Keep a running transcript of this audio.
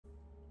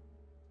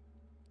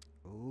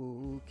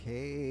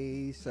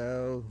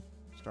so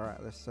Star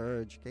Atlas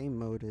Surge game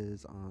mode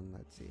is on.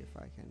 Let's see if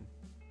I can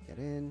get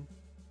in.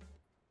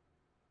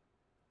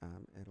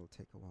 It'll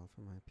take a while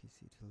for my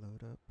PC to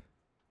load up.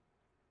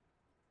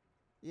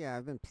 Yeah,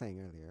 I've been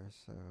playing earlier,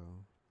 so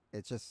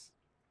it just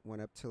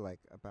went up to like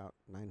about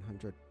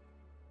 900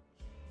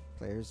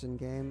 players in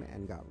game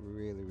and got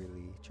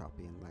really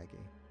choppy and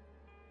laggy.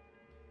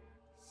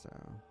 So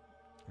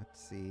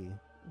let's see.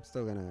 I'm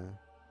still gonna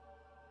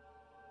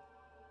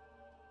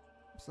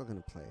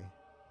play.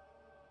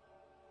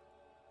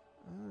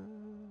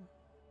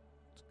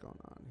 What's going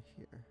on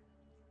here?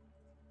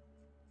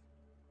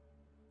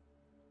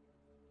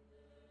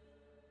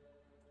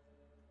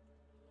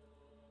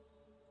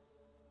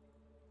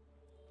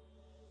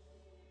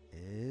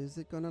 Is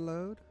it gonna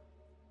load?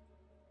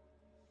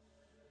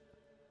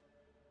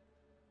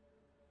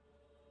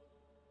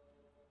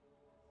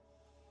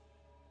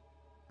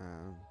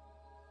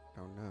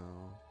 Don't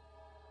know.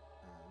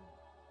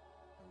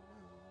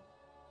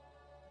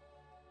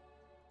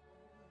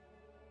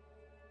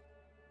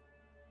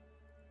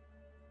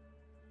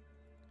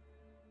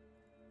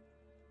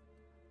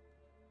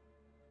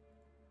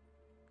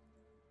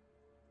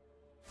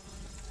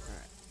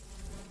 Alright.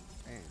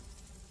 Damn.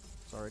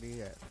 It's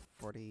already at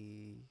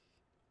 40.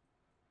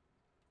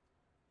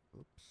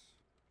 Oops.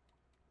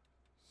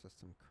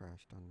 System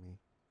crashed on me.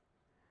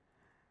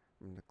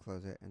 I'm gonna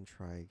close it and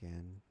try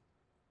again.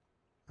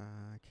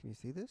 Can you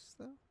see this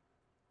though?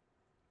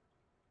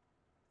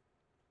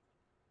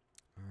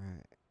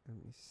 Alright, let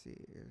me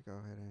see. Go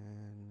ahead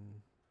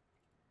and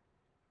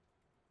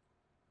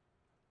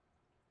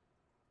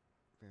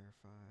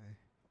verify.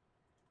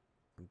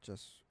 I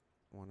just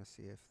want to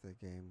see if the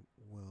game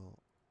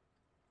will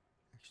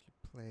actually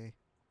play.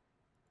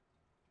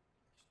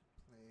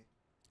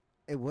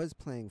 It was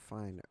playing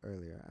fine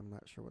earlier. I'm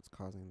not sure what's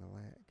causing the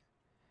lag.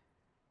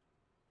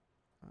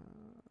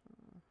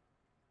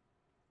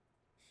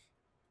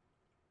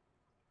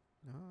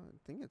 No, I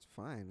think it's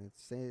fine.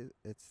 It's the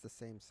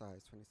same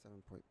size,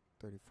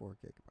 27.34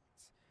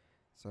 gigabytes.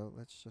 So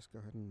let's just go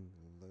ahead and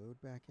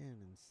load back in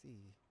and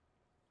see.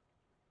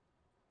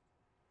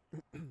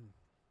 Well,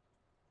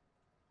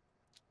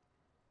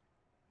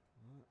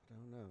 I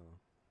don't know.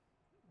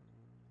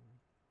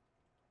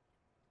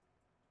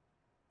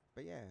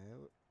 But yeah,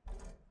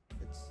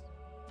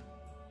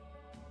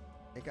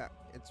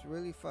 it's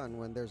really fun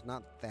when there's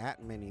not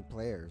that many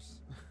players.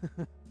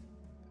 Alright,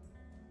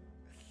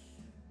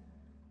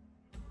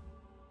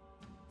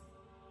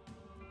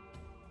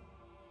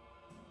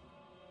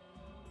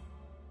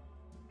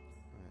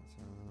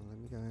 so let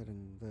me go ahead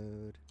and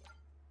load.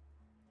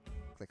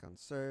 Click on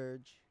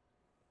Surge.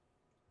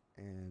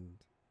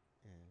 And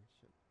yeah,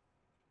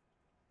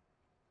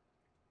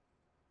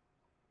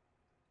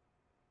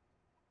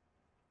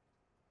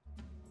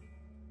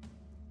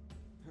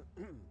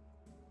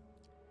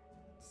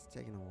 it's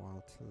taking a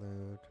while to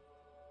load.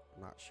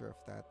 I'm not sure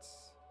if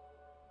that's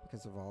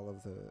because of all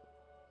of the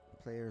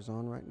players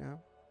on right now.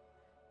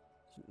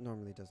 It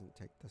normally doesn't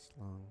take this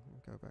long.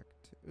 I'll go back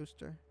to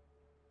Ooster.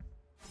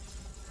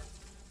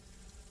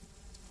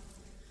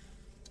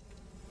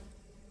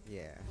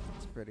 Yeah,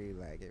 it's pretty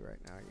laggy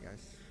right now, you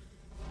guys.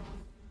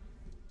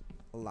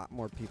 A lot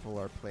more people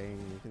are playing.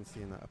 You can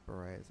see in the upper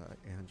right, it's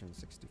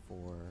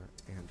 864,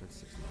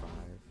 865.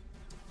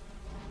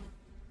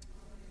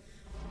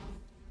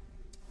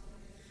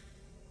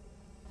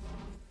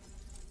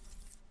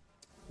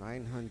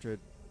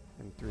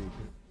 903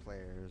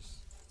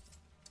 players.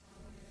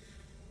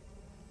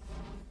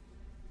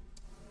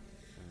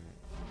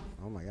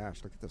 Oh my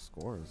gosh, look at the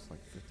scores,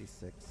 like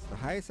 56. The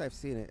highest I've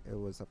seen it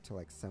was up to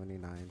like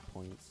 79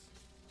 points.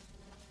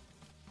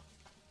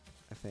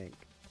 I think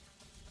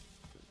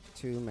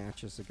 2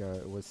 matches ago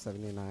it was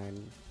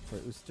 79 for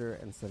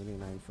Ooster and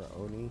 79 for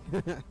Oni.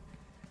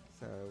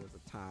 So it was a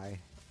tie.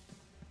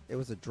 It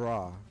was a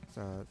draw,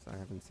 so I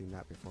haven't seen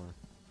that before.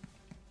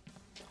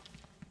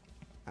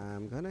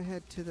 I'm gonna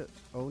head to the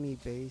Oni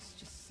base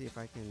just to see if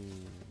I can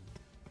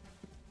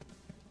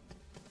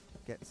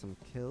get some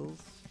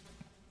kills.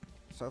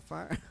 So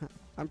far,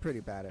 I'm pretty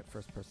bad at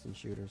first-person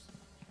shooters.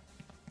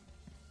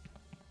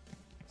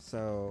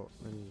 So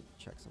let me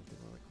check something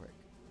really quick.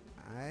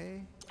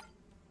 I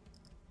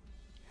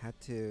had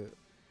to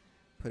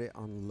put it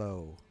on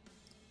low,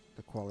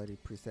 the quality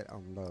preset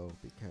on low,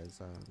 because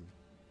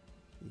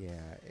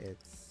yeah,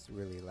 it's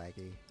really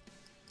laggy.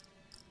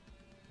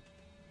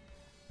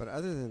 But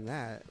other than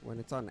that, when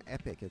it's on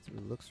Epic, it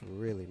looks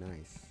really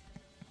nice.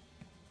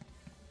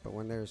 But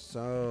when there's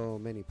so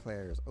many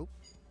players, oh,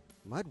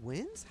 Mud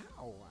wins?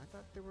 How? I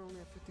thought they were only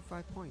at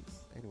 55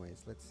 points.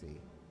 Anyways, let's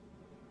see.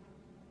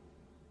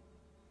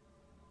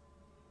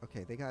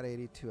 Okay, they got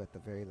 82 at the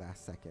very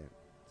last second,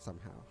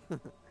 somehow.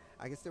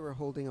 I guess they were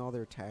holding all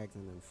their tags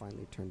and then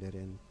finally turned it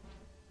in,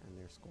 and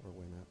their score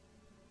went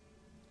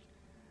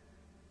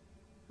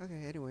up.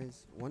 Okay,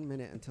 anyways, 1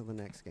 minute until the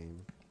next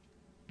game.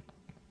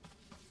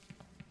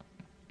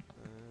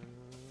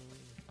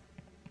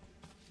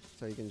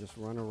 So you can just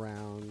run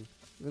around.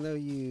 Even though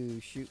you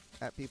shoot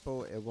at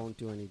people, it won't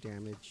do any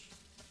damage.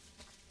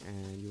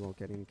 and you won't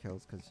get any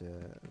kills because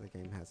the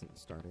game hasn't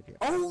started yet.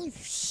 Oh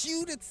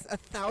shoot! It's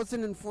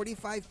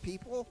 1,045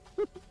 people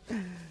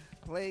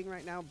playing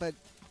right now. But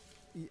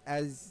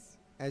as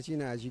you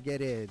know, as you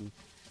get in,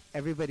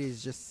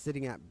 everybody's just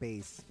sitting at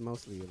base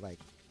mostly. Like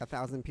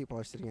 1,000 people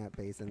are sitting at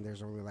base, and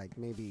there's only like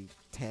maybe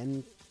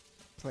 10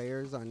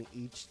 players on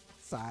each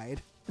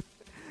side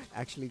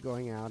actually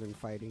going out and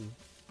fighting.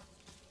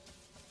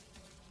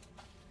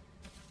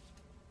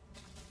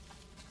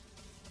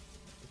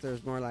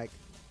 There's more like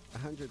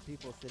 100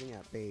 people sitting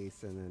at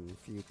base, and then a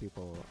few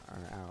people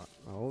are out.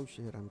 Oh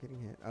shit, I'm getting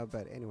hit.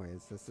 But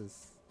anyways,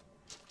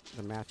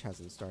 the match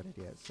hasn't started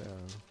yet, so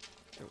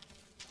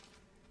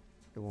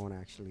it won't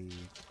actually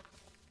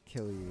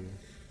kill you.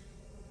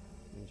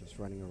 You're just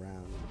running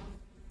around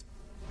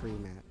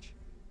pre-match.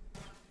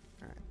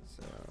 Alright,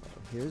 so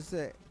here's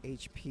the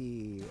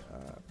HP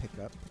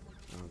pickup.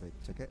 Oh, they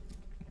took it.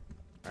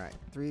 Alright,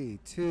 3,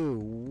 2,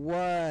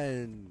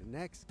 1.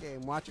 Next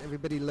game. Watch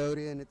everybody load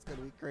in. It's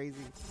gonna be crazy.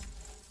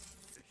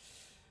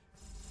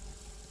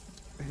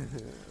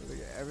 Look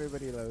at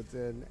everybody loads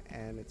in,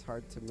 and it's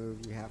hard to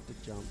move. You have to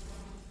jump.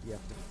 You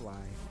have to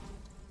fly.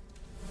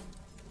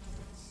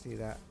 See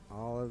that?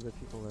 All of the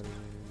people loading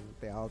in,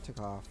 they all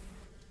took off.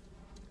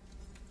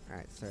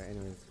 Alright, so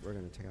anyways, we're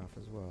gonna take off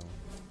as well.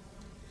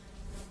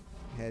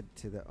 Head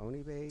to the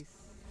Oni base.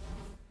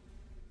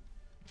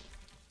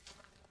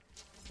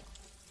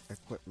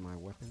 Equip my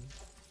weapon.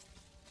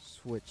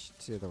 Switch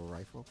to the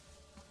rifle.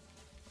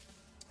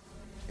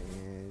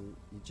 And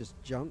you just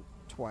jump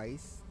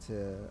twice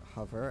to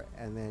hover,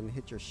 and then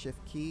hit your shift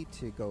key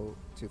to go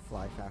to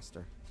fly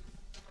faster.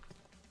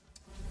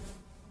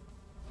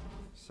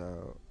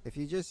 So if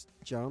you just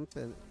jump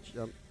and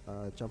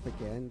jump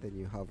again, then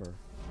you hover.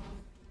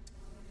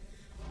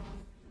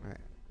 Right.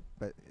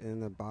 But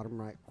in the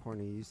bottom right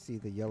corner, you see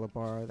the yellow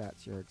bar.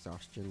 That's your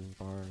exhaustion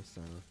bar.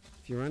 So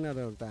if you run out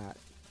of that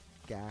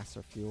gas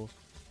or fuel,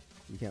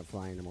 you can't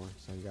fly anymore.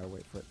 So you gotta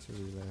wait for it to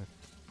reload.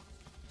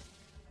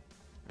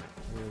 Right,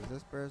 here's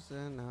this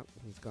person. Nope,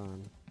 he's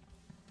gone.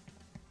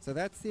 So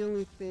that's the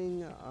only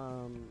thing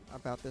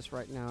about this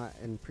right now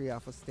in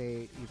pre-alpha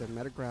state. Either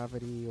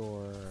metagravity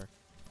or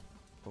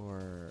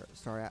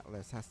Star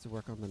Atlas has to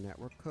work on the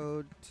network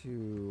code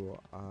to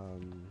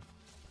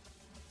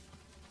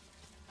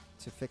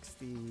fix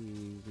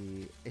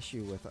the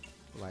issue with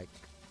like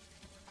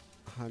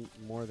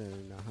more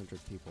than 100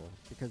 people,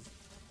 because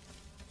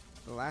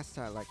the last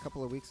time, like a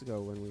couple of weeks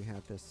ago when we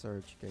had this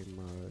surge game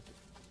mode,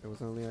 it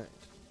was only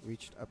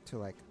reached up to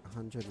like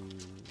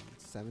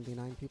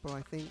 179 people,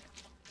 I think,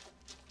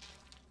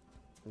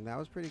 and that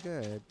was pretty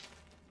good.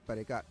 But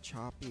it got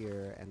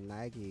choppier and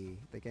laggy.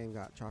 The game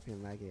got choppy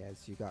and laggy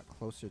as you got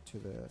closer to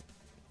the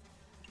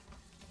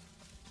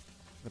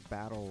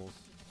battles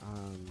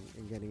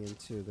and getting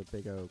into the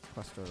big old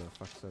cluster of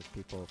fucks of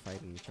people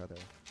fighting each other.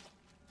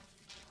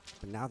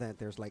 But now that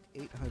there's like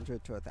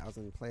 800 to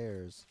 1,000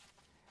 players,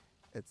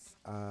 it's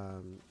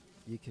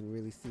you can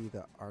really see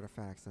the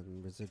artifacts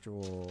and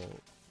residual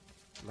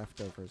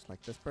leftovers.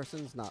 Like, this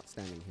person's not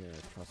standing here,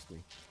 trust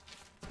me.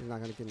 He's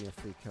not gonna give me a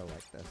free kill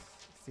like this.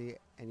 See,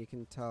 and you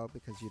can tell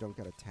because you don't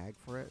get a tag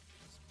for it.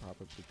 It's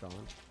probably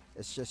gone.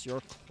 It's just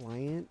your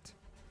client.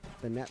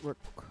 The network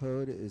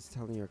code is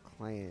telling your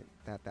client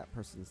that that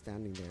person's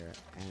standing there,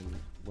 and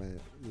when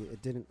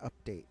it didn't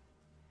update,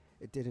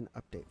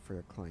 for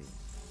your client.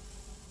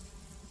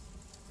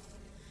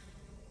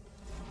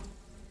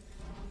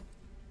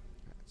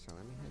 Alright, so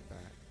let me head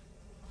back.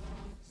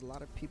 There's a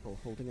lot of people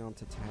holding on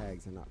to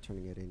tags and not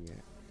turning it in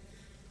yet.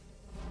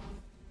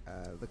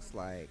 Looks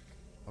like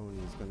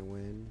Oni's gonna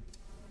win.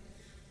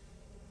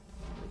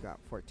 We got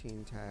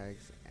 14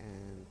 tags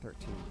and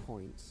 13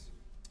 points.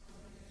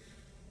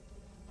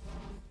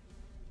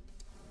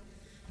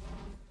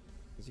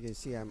 As you can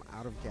see, I'm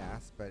out of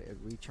gas, but it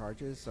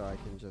recharges, so I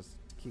can just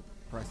keep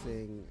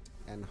pressing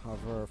and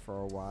hover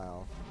for a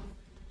while.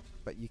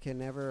 But you can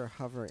never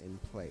hover in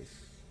place.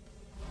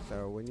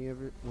 So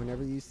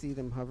whenever you see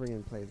them hovering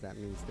in place, that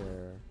means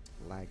they're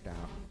lagged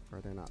out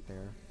or they're not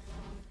there.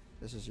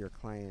 This is your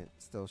client,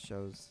 still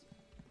shows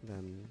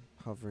them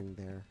hovering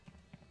there.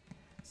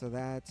 So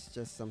that's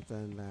just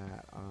something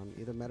that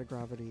either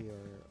metagravity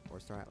or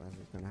Star Atlas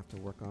is going to have to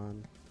work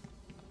on.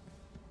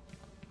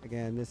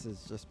 Again, this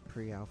is just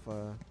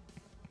pre-alpha,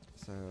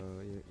 so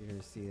you're going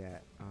to see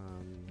that.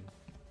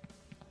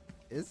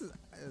 This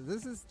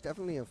is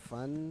definitely a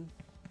fun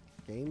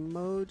game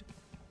mode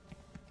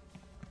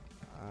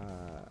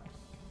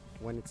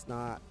when it's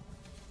not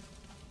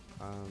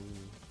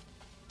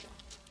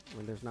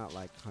when there's not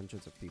like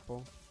hundreds of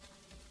people.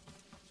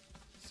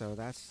 So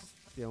that's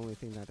the only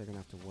thing that they're gonna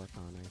have to work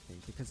on, I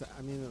think, because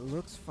I mean, it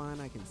looks fun.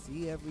 I can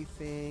see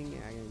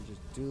everything. I can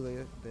just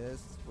do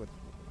this with,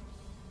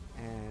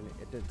 and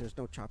there's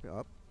no chopping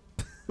up.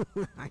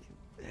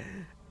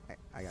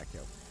 I got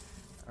killed.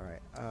 All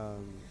right,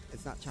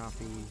 it's not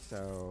choppy.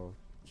 So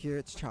here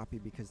it's choppy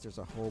because there's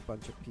a whole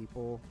bunch of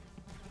people,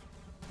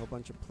 a whole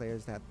bunch of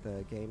players that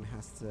the game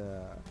has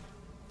to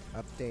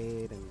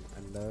update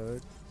and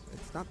load.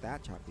 It's not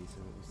that choppy.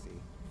 So let me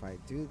see. If I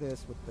do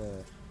this with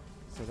the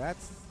So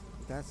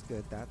that's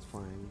good. That's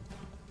fine.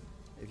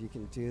 If you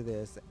can do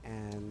this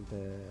and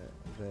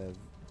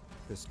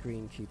the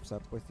screen keeps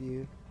up with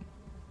you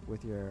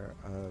with your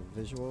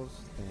visuals,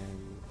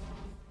 then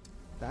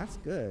that's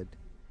good.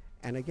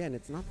 And again,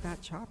 it's not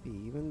that choppy,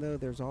 even though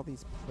there's all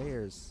these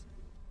players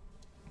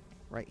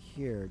right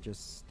here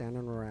just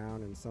standing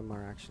around, and some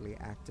are actually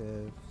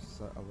active,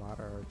 so a lot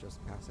are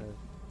just passive.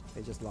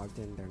 They just logged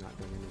in, they're not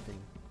doing anything.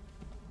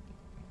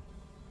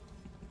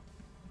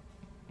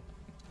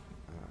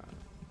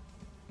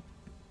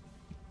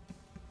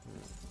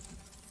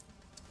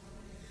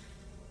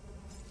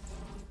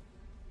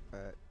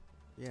 But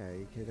yeah,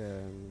 you could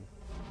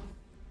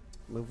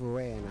move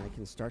away and I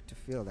can start to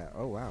feel that,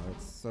 oh wow,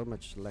 it's so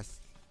much less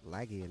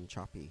laggy and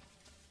choppy.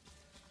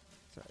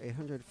 So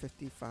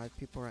 855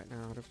 people right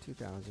now out of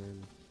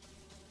 2,000.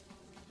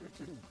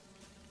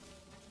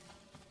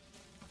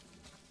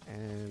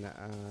 And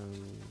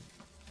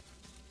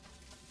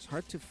it's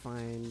hard to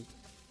find,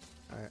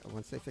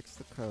 once they fix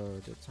the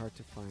code, it's hard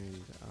to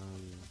find,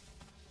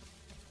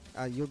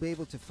 you'll be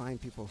able to find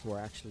people who are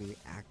actually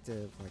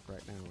active, like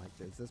right now. Like,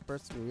 is this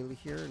person really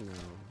here? No.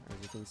 As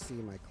you can see,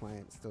 my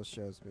client still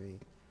shows me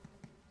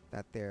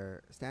that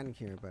they're standing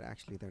here, but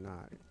actually they're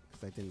not,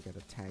 because I didn't get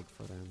a tag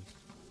for them.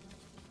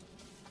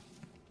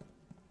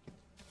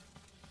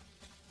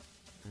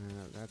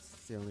 That's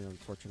the only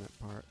unfortunate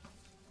part.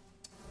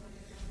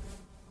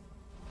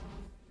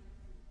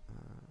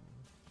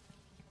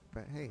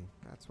 But hey,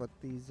 that's what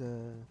these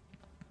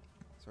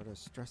sort of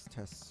stress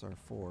tests are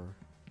for.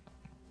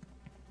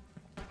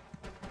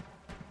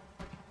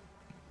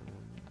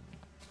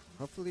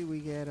 Hopefully we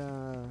get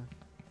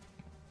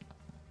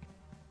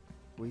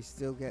we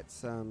still get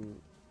some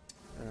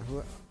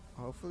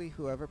hopefully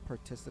whoever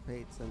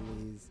participates in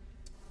these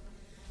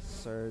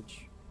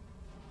surge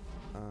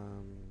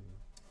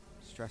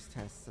stress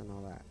tests and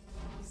all that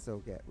still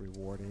get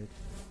rewarded,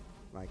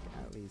 like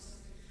at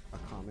least a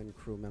common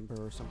crew member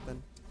or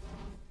something,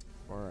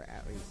 or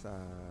at least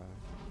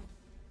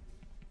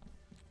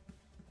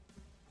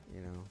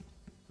you know,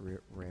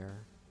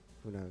 rare.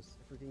 Who knows?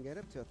 If we can get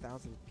up to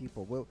 1,000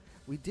 people. Well,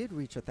 we did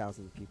reach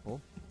 1,000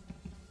 people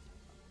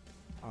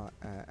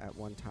at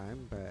one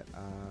time, but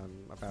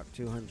about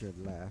 200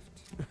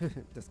 left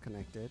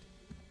disconnected.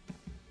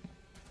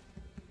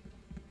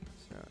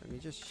 So let me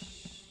just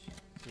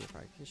see if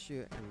I can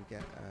shoot and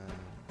get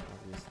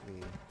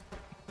obviously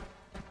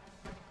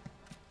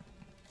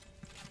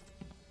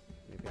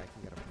maybe I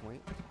can get a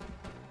point.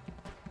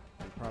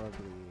 I'm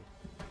probably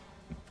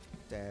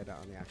dead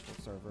on the actual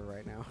server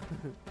right now.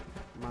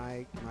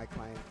 my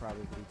client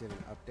probably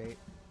didn't update.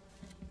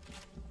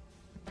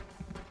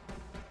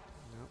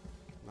 Nope,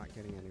 not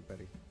getting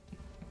anybody.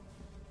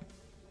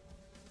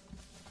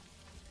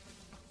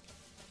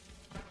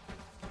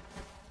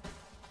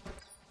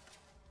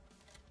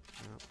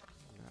 Nope,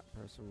 that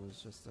person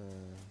was just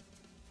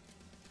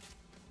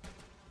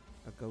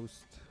a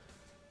ghost,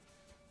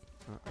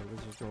 a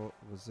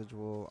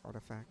residual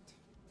artifact.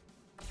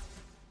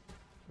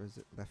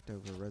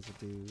 Leftover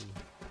residue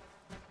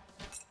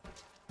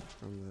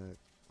from the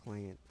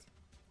client.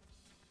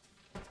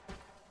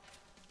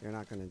 You're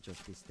not going to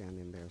just be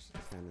standing there,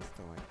 standing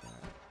still like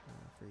that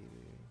for you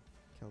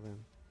to kill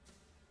them.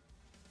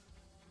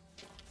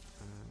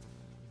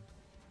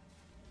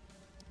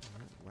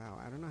 Wow,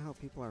 I don't know how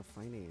people are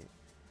finding it.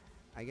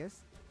 I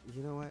guess,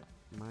 you know what?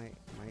 My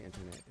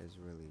internet is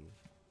really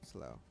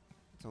slow.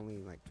 It's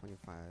only like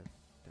 25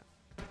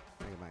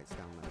 megabytes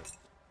download.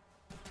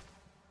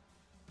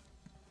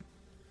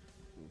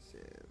 Let me see,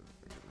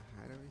 we're gonna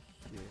hide over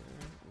here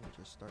and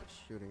just start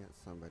shooting at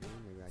somebody.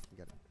 Maybe I can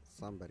get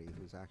somebody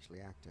who's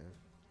actually active.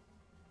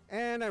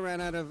 And I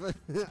ran out of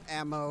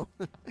ammo.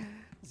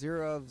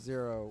 0 of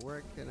 0.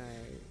 Where can I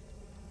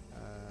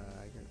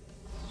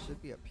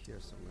should be up here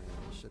somewhere.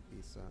 There should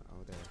be some,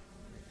 oh there,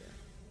 right there.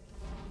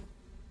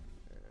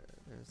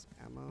 There's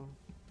ammo.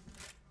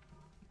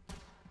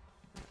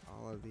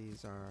 All of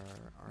these are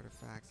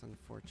artifacts,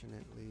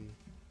 unfortunately.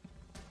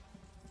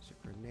 There's a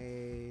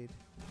grenade.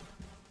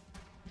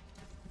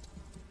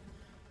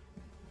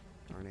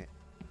 Darn it.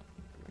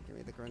 Give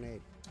me the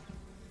grenade.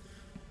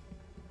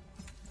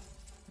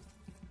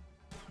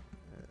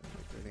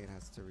 The grenade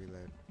has to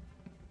reload.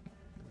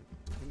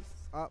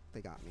 Oh,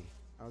 they got me.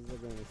 I was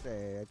going to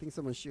say, I think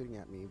someone's shooting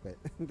at me, but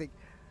it's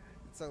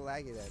so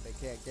laggy that they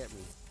can't get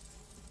me.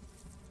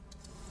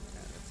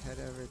 Yeah, let's head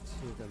over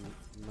to the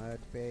mud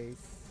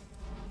base.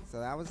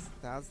 So that was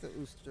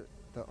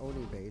the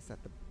Oni base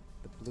at the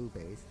blue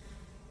base.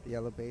 The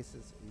yellow base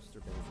is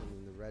Ooster base,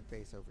 and then the red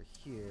base over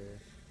here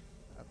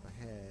up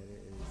ahead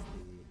is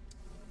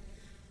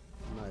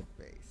the mud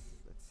base.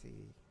 Let's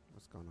see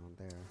what's going on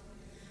there.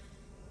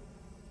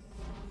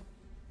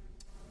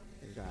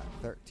 We've got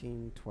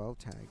 13, 12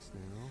 tags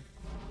now.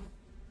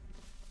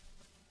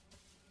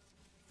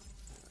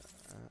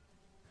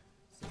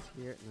 Is this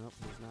here? Nope,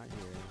 he's not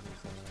here.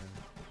 He's,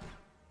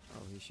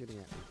 oh, he's shooting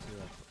at me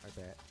too, I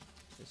bet.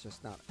 It's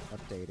just not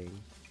updating.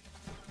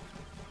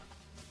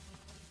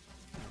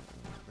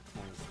 The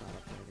client's not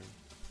updating.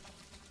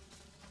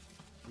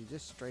 If you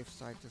just strafe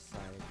side to side.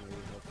 Maybe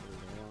hopefully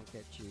they won't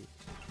get you,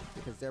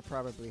 because they're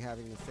probably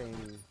having the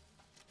same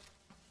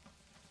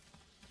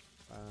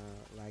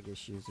lag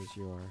issues as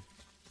you are.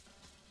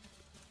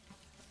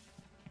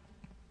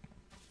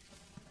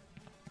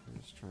 I'm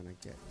just trying to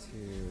get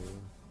to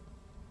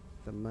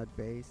the mud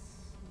base.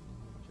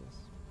 Just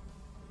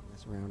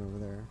mess around over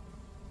there.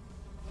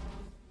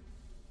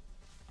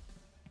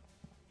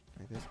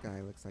 Okay, this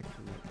guy looks like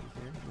he might be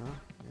here. No?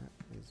 Yeah,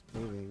 he's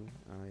moving.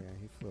 Oh yeah,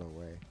 he flew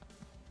away.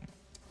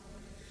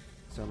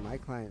 So my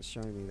client's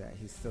showing me that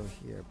he's still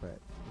here, but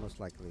most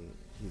likely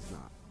he's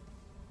not.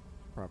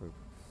 Probably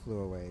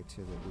flew away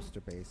to the booster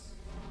base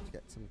to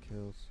get some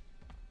kills.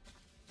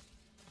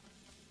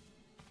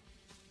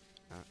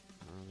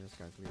 Oh, this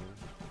guy's leaving.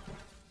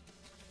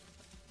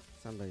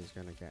 Somebody's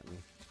gonna get me.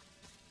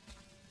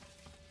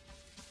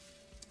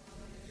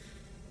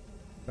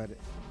 But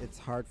it's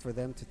hard for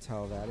them to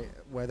tell that,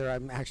 whether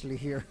I'm actually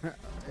here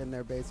in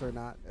their base or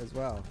not as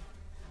well.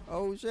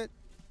 Oh shit!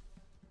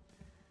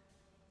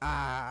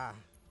 Ah!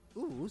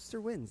 Ooh,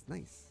 Rooster wins.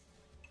 Nice.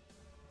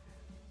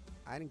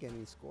 I didn't get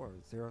any score.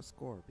 0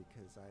 score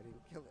because I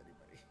didn't kill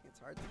anybody. It's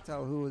hard to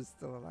tell who was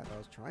still alive. I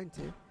was trying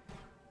to.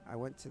 I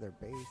went to their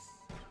base.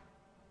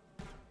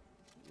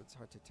 It's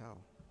hard to tell.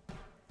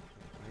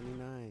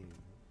 99, and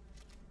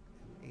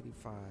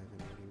 85,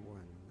 and 81.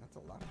 That's a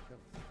lot of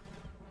kills.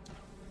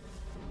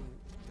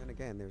 Then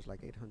again, there's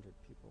like 800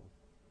 people.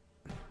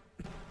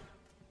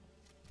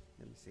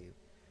 Let me see.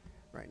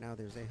 Right now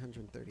there's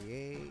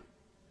 838,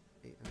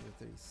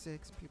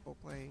 836 people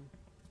playing.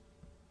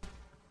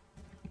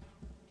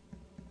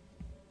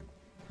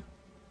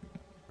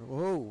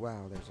 Oh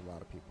wow, there's a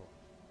lot of people.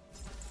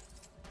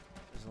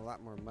 There's a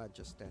lot more mud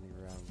just standing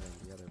around than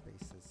the other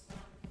bases.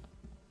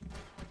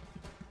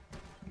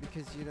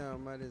 Because, you know,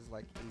 mud is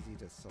like easy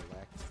to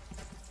select.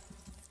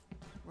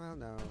 Well,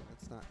 no,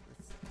 it's not.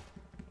 It's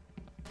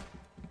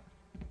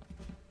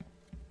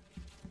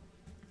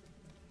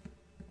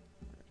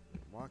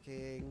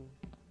walking,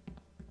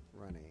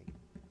 running,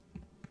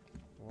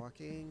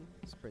 walking,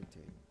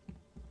 sprinting.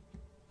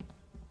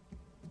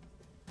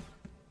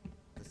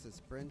 This is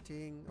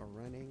sprinting or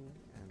running,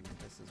 and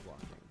this is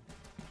walking.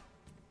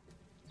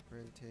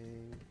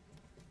 Sprinting.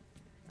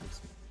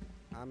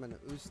 I'm an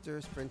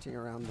ooster sprinting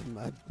around the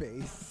mud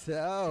base.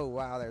 Oh,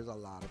 wow, there's a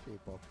lot of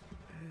people.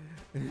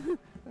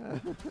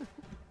 Alright,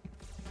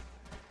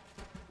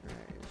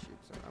 shoot,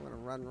 so I'm gonna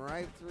run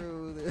right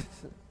through this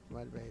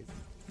mud base.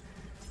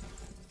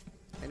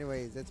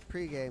 Anyways, it's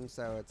pre-game,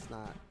 so it's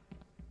not,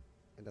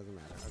 it doesn't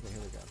matter. Okay,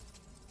 here we go.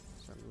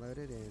 So I'm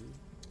loaded in.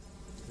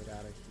 Get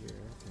out of here,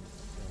 because,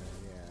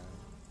 yeah,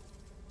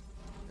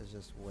 there's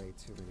just way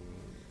too many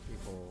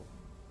people.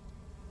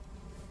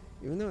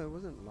 Even though it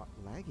wasn't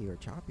laggy or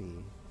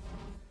choppy,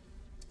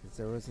 because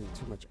there wasn't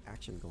too much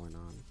action going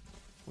on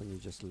when you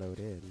just load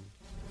in.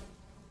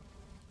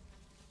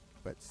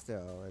 But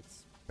still,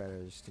 it's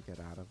better just to get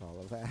out of all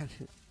of that,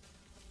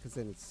 because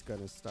then it's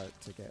going to start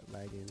to get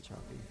laggy and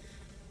choppy.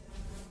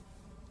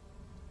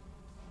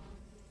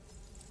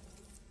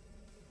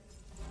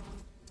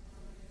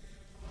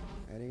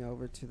 Heading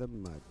over to the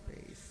mud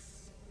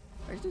base.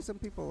 Actually, some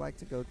people like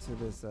to go to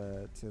this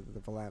to the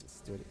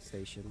Valance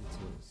station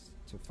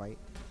to fight.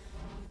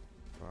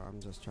 Well,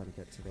 I'm just trying to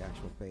get to the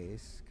actual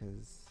base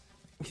because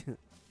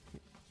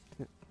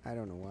I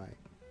don't know why.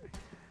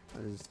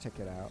 I'll just check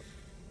it out.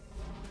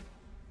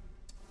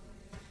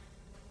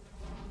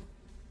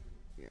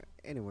 Yeah,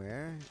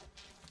 anywhere.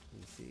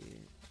 Let me see.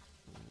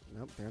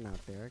 Nope, they're not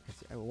there.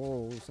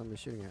 Whoa, somebody's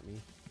shooting at me.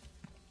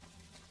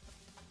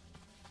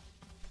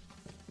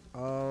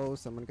 Oh,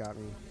 someone got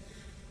me.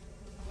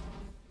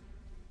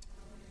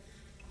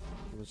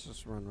 Let's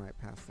just run right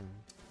past them.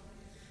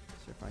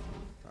 See if I can.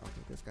 Oh,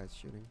 okay, this guy's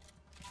shooting.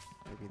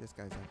 Maybe this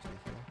guy's actually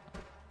here.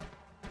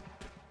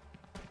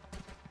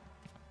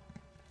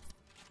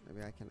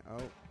 Maybe I can.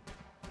 Oh.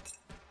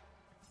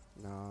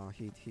 No,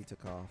 he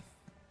took off.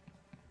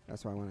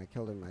 That's why when I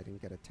killed him, I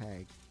didn't get a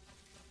tag.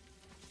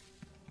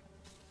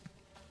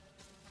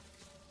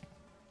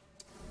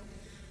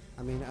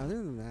 I mean, other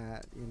than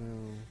that, you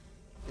know,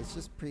 it's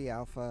just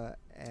pre-alpha,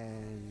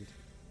 and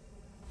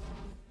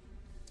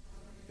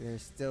they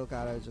still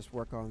gotta just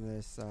work on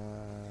this,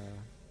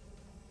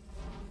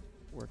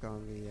 work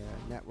on the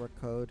network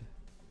code.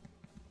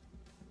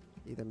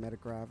 Either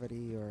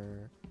metagravity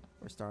or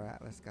Star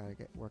Atlas gotta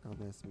work on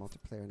this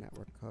multiplayer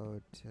network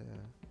code to.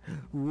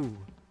 Ooh,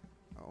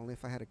 only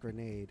if I had a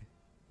grenade,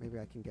 maybe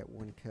I can get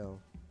one kill.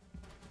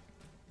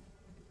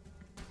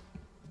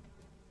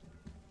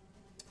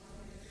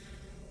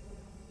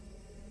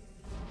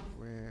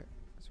 Where?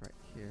 It's right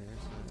here.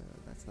 So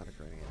that's not a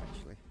grenade,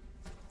 actually.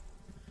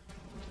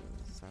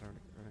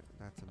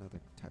 That's another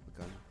type of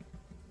gun.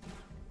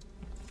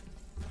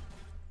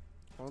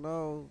 Oh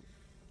no!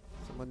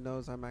 Someone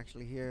knows I'm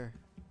actually here.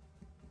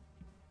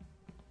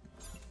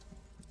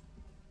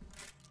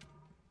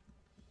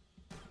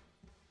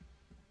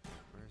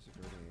 Where's the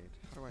grenade?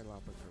 How do I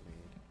lob a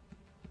grenade?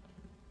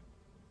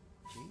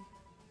 G?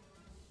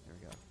 There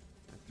we go.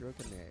 I threw a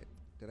grenade.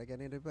 Did I get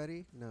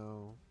anybody?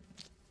 No.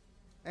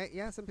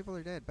 Yeah, some people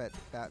are dead, but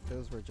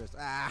those were just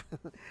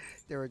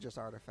they were just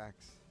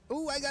artifacts.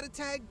 Oh, I got a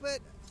tag, but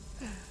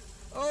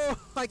oh,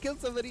 I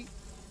killed somebody,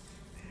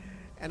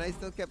 and I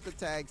still kept the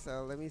tag.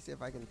 So let me see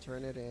if I can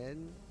turn it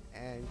in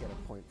and get a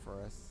point for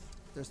us.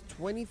 There's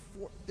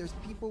 24. There's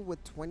people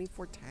with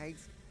 24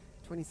 tags,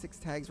 26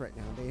 tags right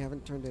now. They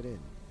haven't turned it in.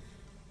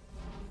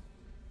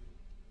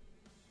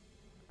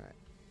 All right.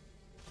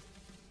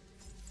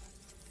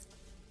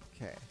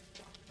 Okay.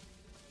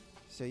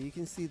 So you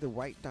can see the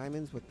white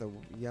diamonds with the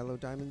yellow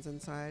diamonds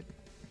inside.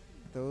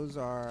 Those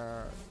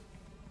are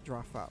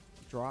drop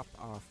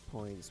off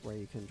points where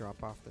you can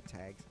drop off the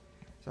tags.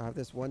 So I have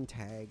this one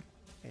tag,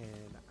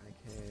 and I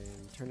can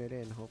turn it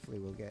in.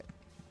 Hopefully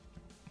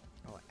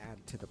I'll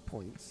add to the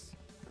points.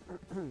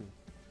 So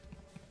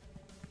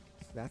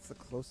that's the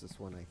closest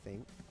one, I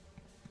think.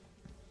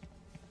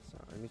 So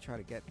let me try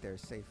to get there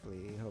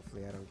safely.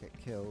 Hopefully I don't get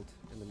killed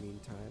in the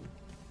meantime.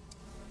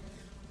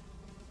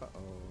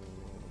 Uh-oh.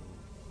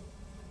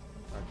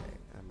 Okay,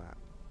 I'm out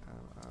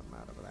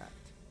of that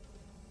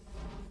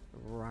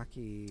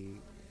rocky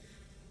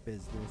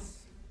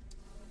business.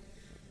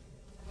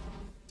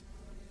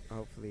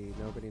 Hopefully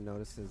nobody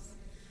notices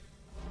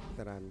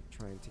that I'm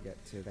trying to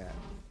get to that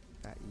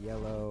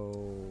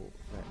yellow,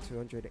 that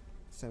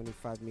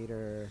 275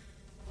 meter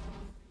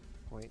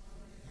point.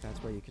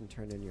 That's where you can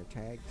turn in your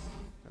tags.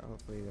 So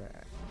hopefully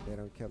they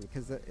don't kill me,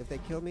 because if they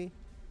kill me,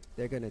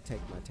 they're gonna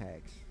take my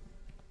tags,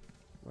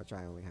 which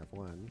I only have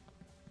one,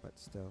 but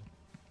still.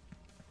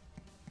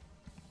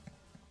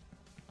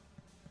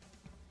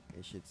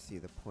 I should see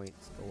the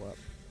points go up.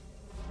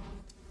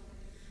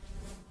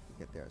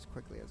 Get there as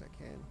quickly as I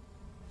can.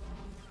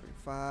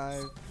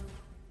 45.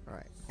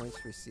 Alright,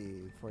 points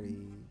received.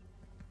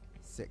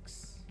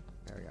 46.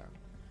 There we go.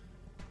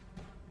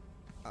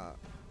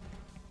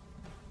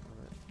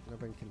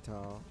 Nobody can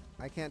tell.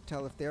 I can't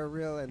tell if they're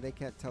real, and they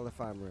can't tell if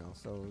I'm real.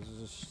 So let's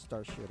just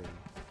start shooting.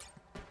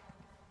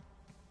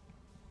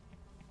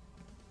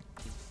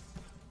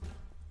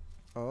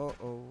 Oh,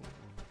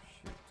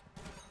 shoot.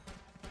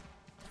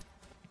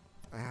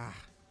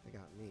 They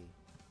got me.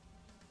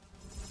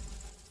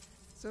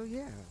 So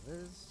yeah,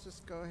 let's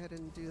just go ahead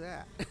and do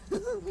that.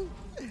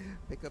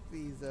 Pick up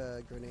these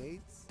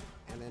grenades,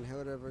 and then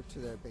head over to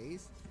their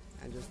base,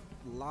 and just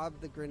lob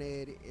the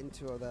grenade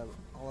into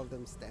all of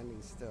them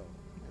standing still,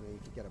 and then you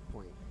can get a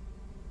point.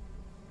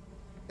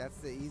 That's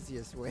the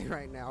easiest way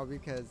right now,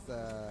 because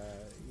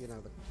you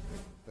know,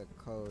 the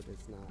code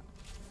is not.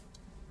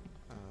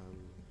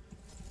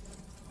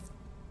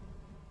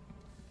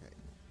 Okay.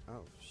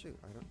 Oh shoot!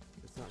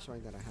 It's not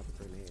showing that I have a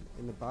grenade.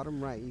 In the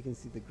bottom right, you can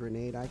see the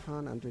grenade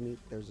icon.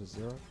 Underneath, there's a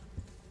 0.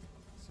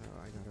 So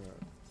I gotta.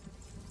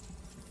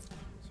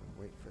 So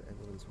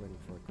everyone's waiting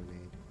for a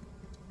grenade.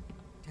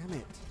 Damn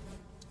it!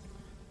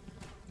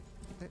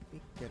 Let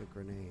me get a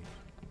grenade.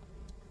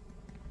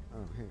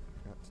 Oh, here.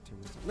 Got to turn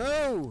this on.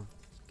 No!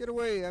 Get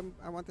away! I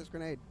want this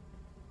grenade.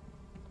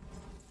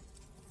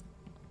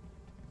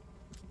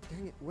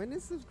 Dang it. When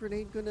is this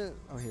grenade gonna...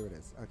 Oh, here it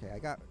is. Okay,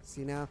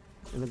 see now,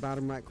 in the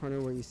bottom right corner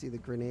where you see the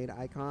grenade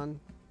icon,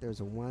 there's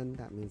a 1.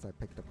 That means I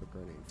picked up a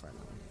grenade finally.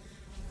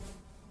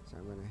 So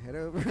I'm gonna head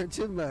over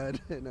to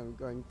mud, and I'm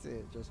going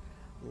to just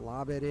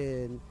lob it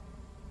in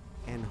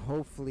and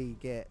hopefully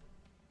get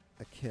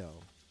a kill.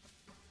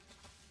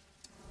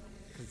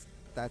 Because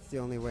that's the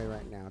only way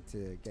right now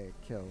to get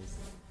kills.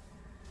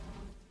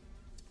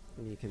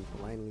 And you can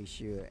blindly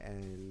shoot,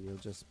 and you'll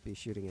just be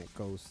shooting at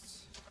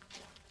ghosts.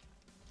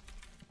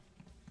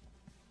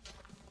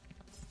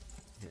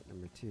 Hit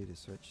number 2 to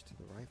switch to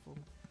the rifle.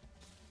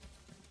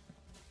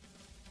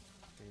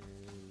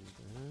 And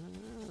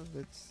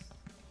let's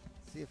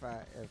see if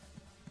I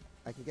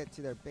can get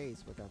to their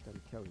base without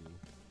them killing me.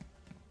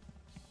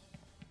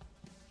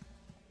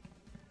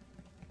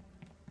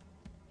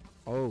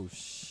 Oh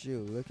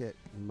shoot, look at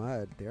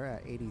mud. They're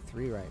at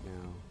 83 right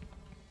now.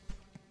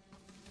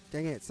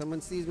 Dang it,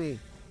 someone sees me.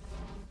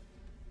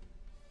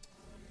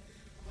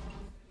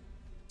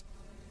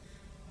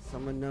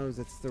 Someone knows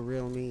it's the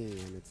real me,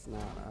 and it's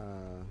not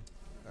a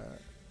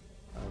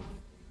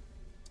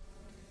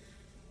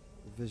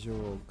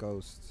visual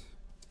ghost,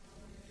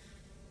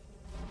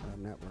 a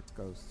network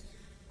ghost.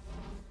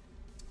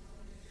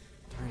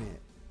 Darn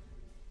it.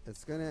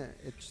 It's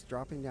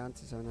dropping down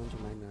to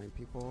 799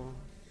 people.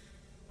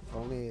 If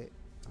only,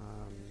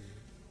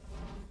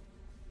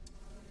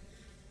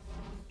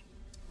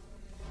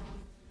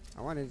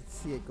 I wanted to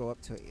see it go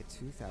up to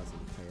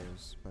 2,000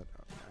 players, but,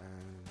 okay,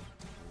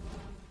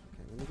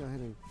 let me go ahead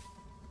and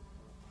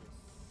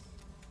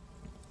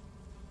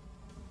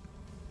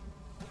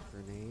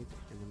grenade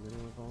in the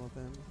middle of all of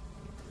them.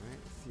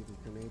 Alright, see the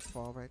grenades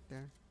fall right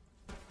there.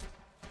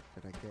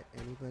 Did I get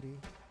anybody?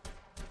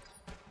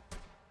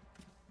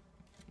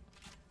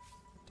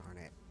 Darn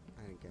it,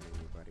 I didn't get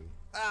anybody.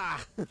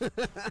 Ah!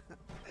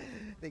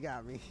 They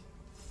got me.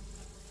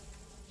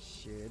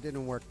 Shit, it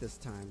didn't work this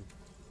time.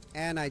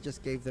 And I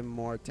just gave them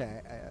more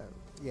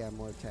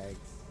more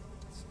tags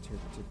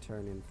to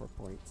turn in for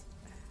points.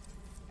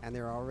 And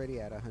they're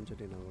already at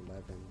 111.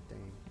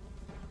 Dang.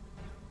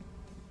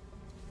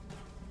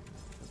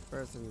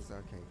 person is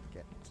okay.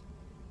 Get.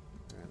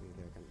 Apparently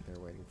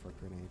they're waiting for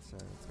grenades, so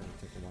it's gonna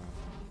take a while.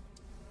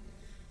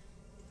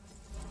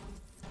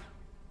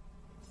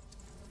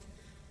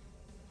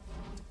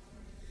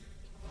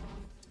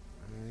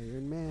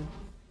 Iron Man.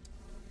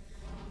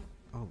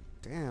 Oh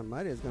damn!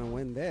 Muddy is gonna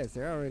win this.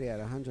 They're already at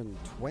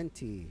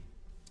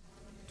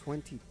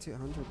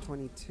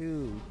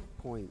 122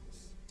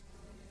 points.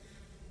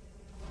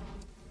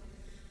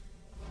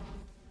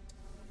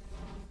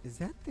 Is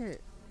that their...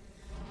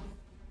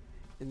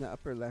 In the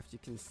upper left, you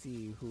can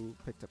see who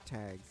picked up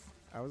tags.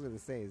 I was gonna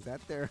say, is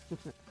that their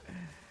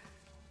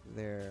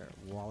their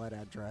wallet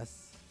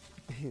address?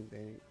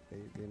 they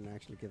didn't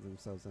actually give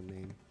themselves a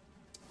name.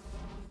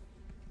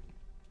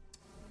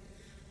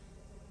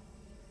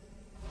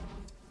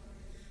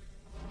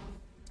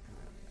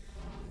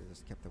 They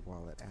just kept the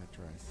wallet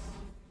address.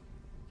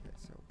 Okay,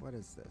 so what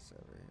is this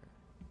over here?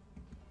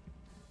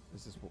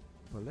 Is this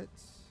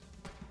bullets?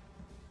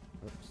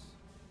 Oops.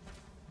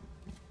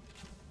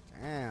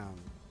 Damn.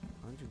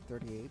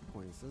 138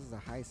 points. This is the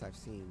highest I've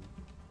seen.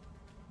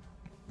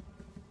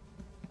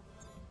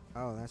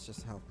 Oh, that's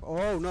just health.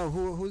 Oh no,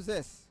 who's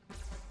this? Is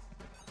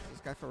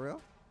this guy for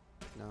real?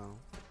 No.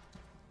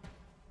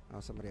 Oh,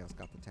 somebody else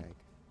got the tag.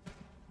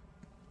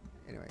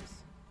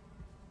 Anyways.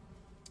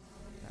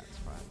 That's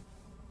fine.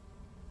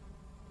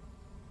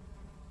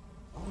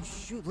 Oh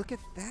shoot, look at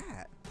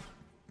that.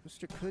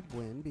 Mr. could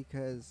win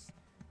because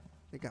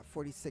they got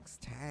 46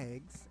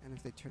 tags, and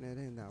if they turn it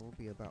in, that will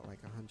be about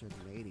like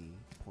 180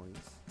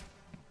 points.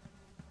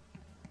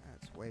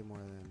 That's way more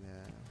than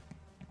the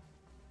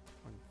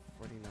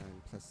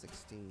 149 plus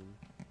 16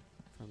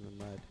 from the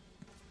mud.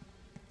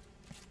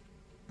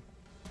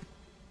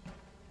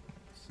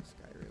 Is this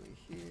guy really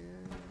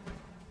here?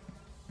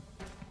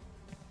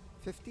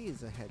 50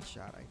 is a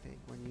headshot, I think.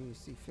 When you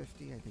see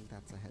 50, I think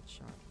that's a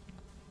headshot.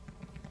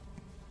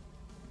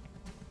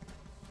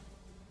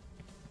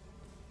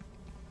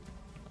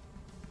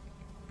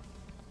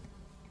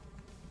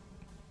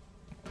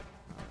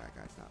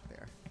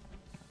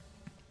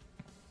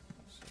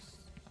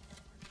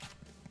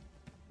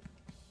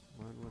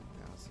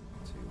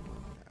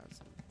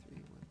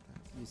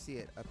 See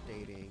it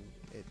updating.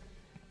 It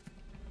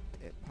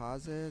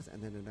pauses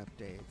and then it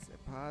updates.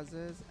 It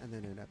pauses and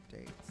then it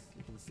updates.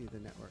 You can see the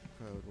network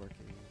code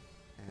working,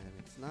 and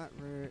it's not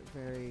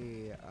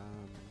very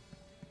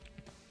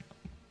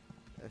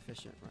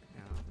efficient right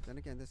now. But then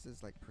again, this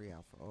is like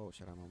pre-alpha. Oh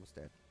shit! I'm almost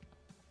dead.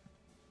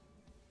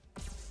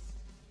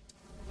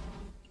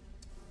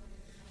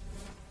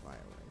 Fly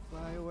away!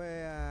 Fly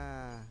away!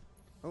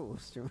 Oh,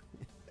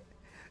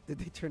 did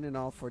they turn in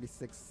all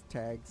 46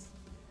 tags?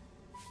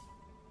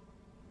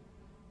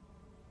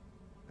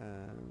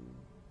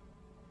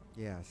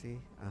 Yeah, see?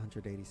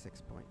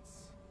 186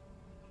 points.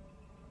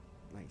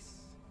 Nice.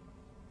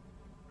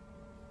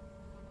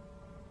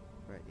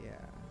 But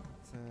yeah,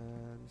 let's let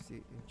me see.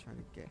 I'm trying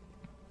to get...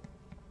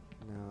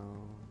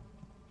 No.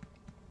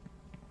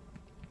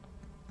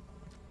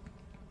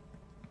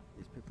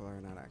 These people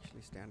are not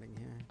actually standing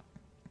here.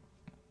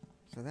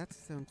 So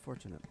that's the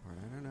unfortunate part.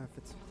 I don't know if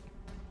it's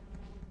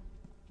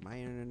my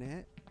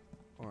internet,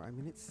 or, I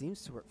mean, it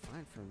seems to work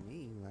fine for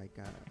me, like,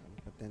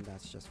 but then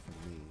that's just for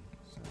me,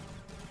 so...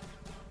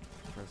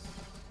 First,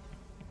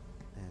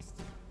 it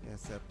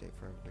has to update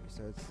for everybody.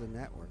 So it's the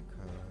network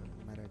code,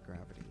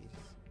 metagravities.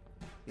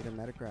 Either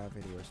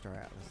metagravity or Star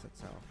Atlas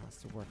itself has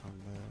to work on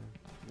the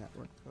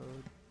network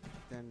code.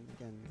 Then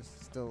again, this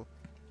is still,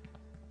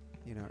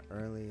 you know,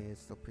 early.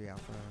 It's still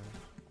pre-alpha.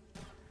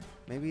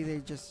 Maybe they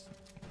just,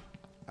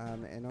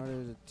 in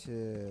order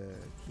to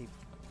keep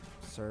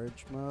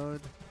surge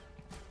mode,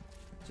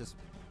 just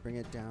bring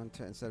it down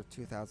to, instead of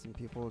 2,000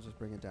 people, just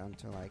bring it down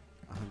to like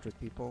 100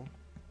 people.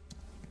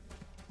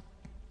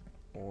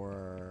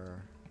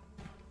 Or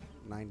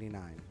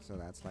 99. So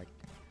that's like,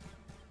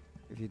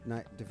 if you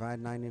divide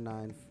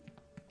 99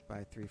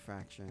 by 3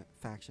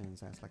 factions,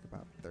 that's like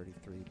about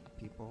 33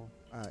 people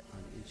on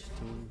each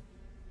team.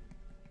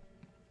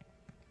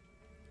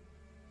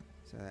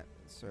 So that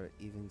sort of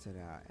evens it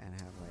out and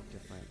have like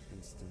different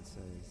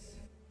instances,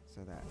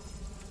 so that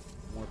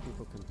more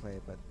people can play,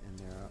 but in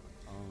their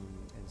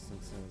own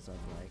instances of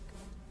like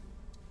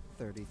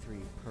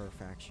 33 per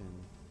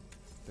faction,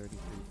 33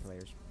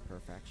 players per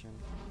faction.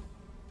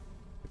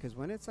 Because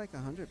when it's like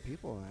 100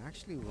 people, it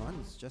actually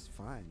runs just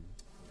fine.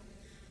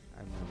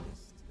 I've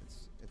noticed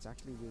it's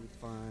actually really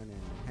fun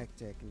and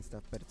hectic and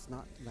stuff, but it's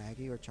not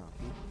laggy or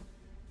choppy.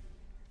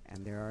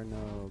 And there are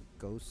no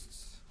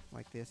ghosts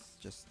like this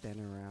just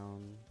standing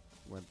around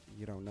where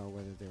you don't know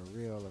whether they're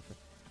real or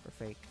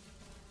fake.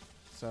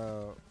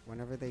 So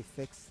whenever they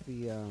fix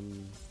the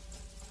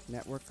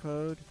network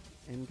code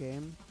in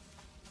game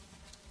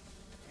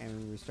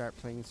and we start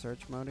playing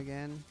search mode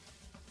again,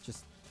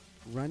 just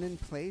run in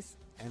place.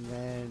 And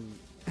then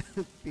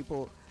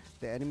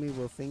the enemy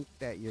will think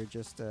that you're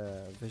just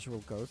a visual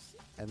ghost,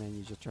 and then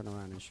you just turn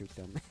around and shoot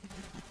them.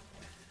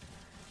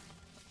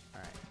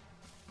 Alright,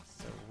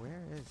 so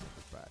where is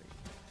everybody?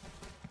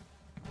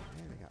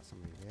 Okay, they got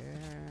somebody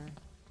there.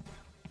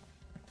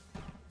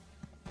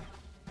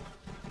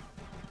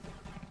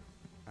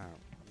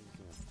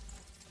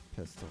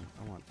 pistol.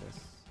 I want this.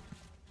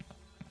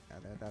 Yeah,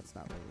 that's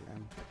not really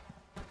them.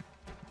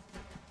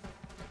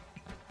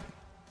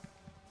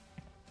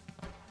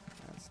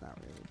 That's not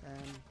really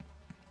them.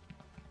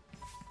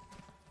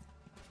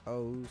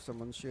 Oh,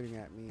 someone's shooting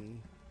at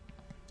me.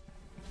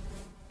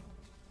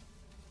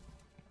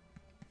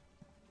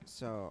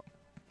 So,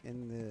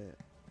 in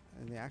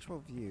the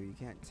actual view, you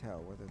can't tell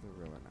whether they're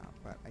real or not.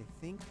 But I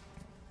think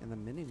in the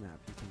mini-map,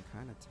 you can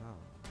kind of tell.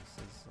 This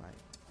is like,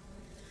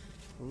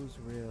 who's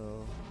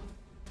real?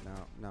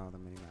 No, the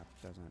mini-map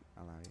doesn't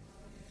allow you.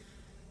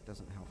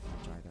 Doesn't help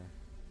much either.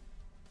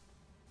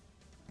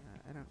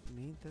 I don't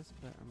need this,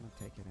 but I'm gonna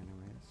take it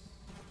anyways.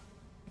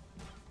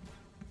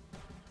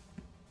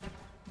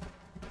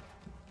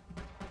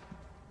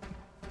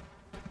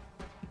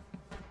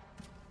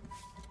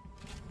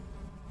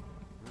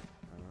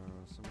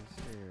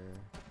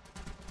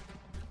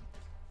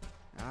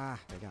 Ah,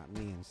 they got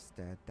me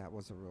instead. That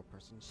was a real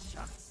person.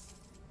 Shucks.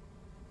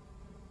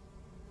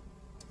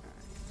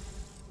 Alright.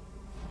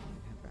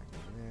 Head back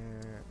over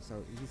there.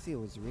 So you can see it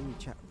was really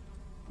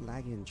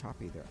laggy and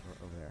choppy there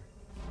over there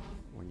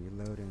when you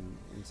load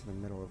into the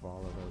middle of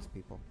all of those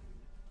people.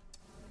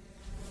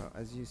 So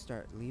as you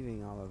start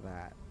leaving all of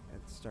that,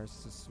 it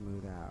starts to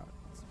smooth out.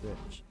 It's a bit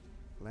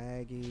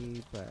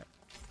laggy, but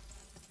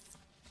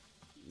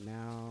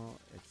now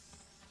it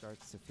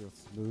starts to feel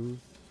smooth.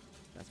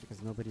 That's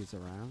because nobody's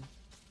around.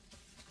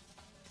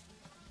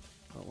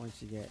 But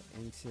once you get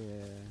into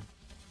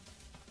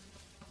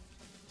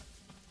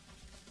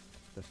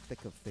the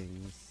thick of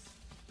things,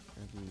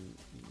 in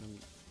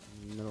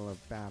the middle of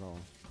battle,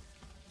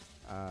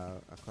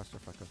 a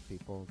clusterfuck of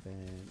people,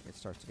 then it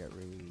starts to get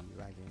really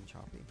laggy and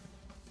choppy.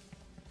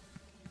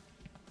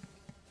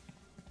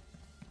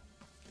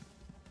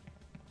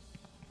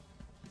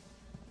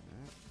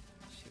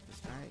 Shoot this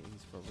guy,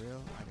 he's for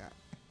real.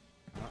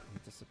 Oh, he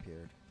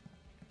disappeared.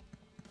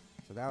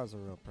 So that was a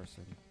real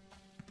person.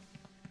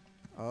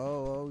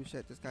 Oh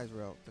shit, this guy's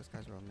real. This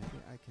guy's real.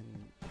 Maybe I can...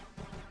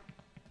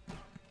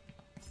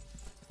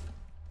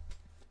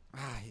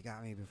 Ah, he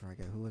got me before I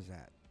get... Who was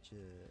that?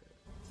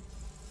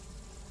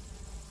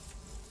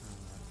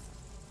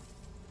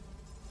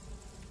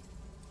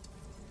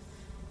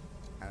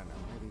 I don't know.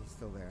 Maybe he's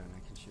still there and I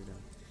can shoot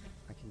him.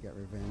 I can get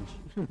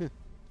revenge.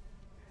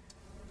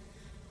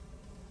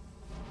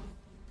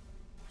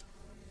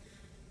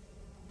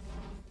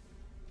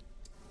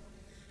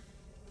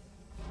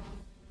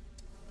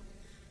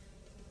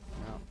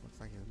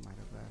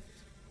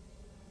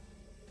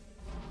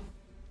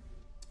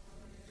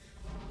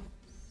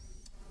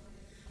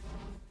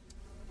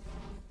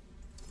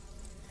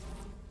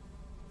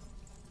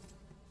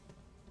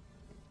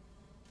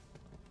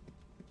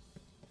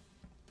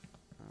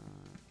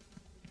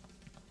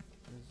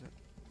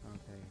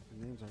 Okay,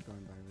 the names are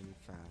going by really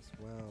fast.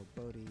 Well,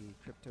 Bodhi,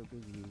 Crypto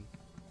Boogie.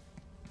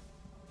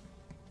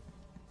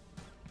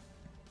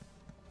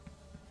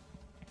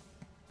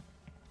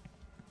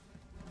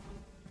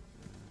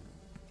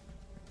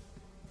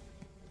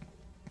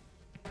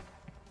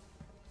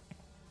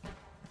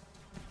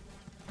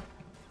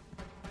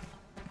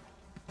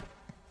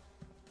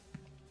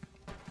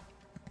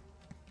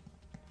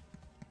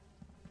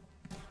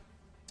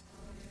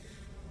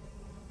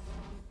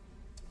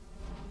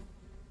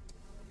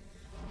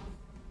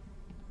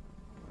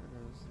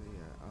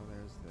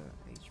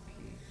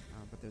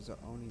 But there's a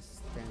Oni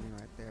standing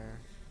right there.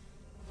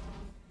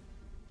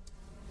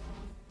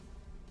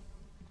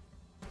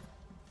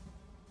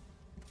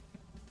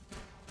 I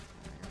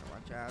gotta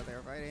watch out,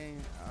 they're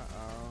fighting.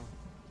 Uh-oh.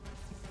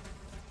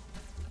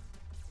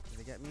 Did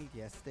they get me?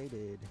 Yes, they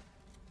did.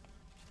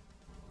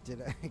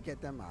 Did I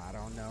get them? I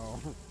don't know.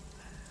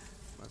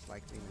 Most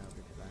likely no,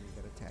 because I didn't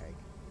get a tag.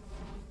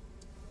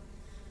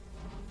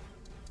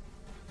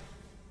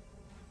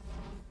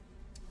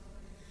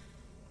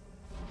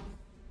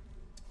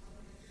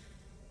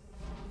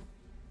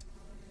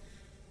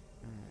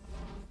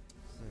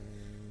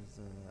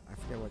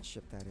 What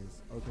ship that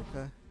is?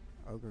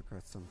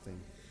 Ogurka something.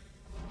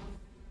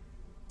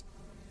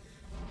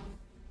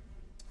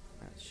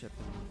 That ship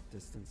in the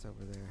distance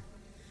over there.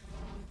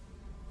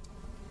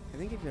 I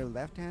think if you're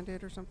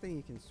left-handed or something,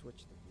 you can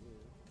switch the view,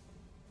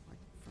 like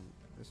from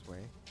this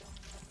way.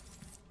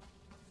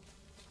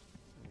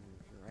 And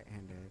if you're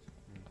right-handed,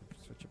 you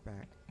can switch it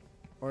back.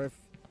 Or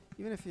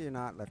even if you're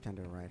not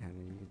left-handed or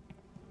right-handed,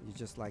 you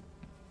just like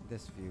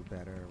this view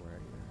better, where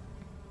you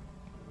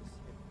just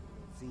hit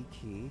the Z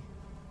key.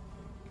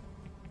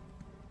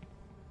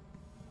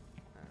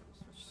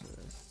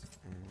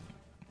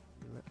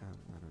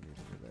 I don't need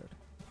to reload.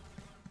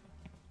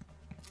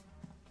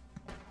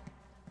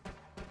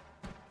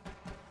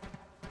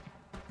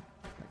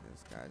 Like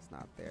this guy's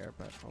not there,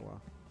 but oh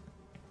well.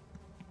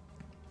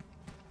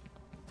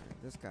 Right,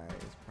 this guy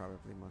is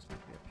probably most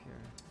likely up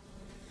here.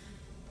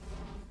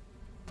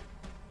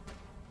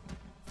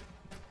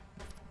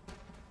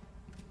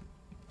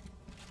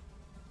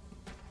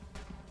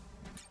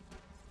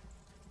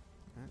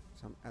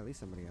 At least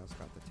somebody else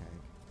got the tag.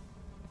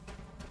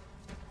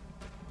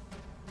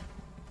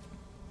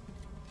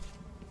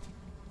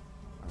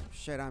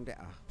 Shit, I'm dead.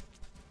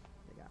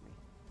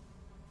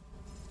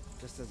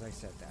 Just as I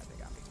said that, they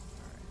got me.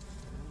 Alright.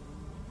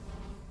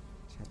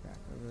 Let's head back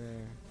over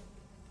there.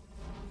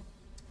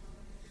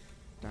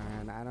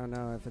 Darn, I don't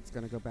know if it's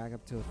gonna go back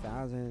up to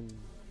 1,000. That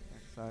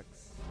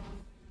sucks.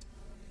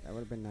 That would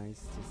have been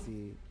nice to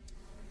see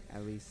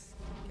at least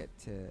get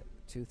to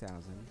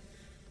 2,000.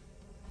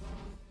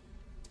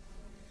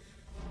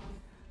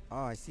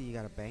 Oh, I see you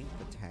gotta bank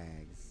the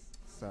tags.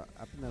 So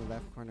up in the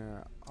left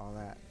corner, all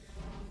that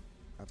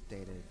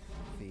updated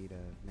feed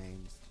of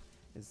names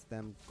is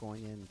them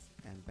going in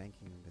and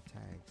banking the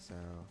tag. So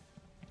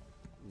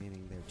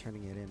meaning they're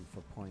turning it in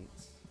for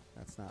points.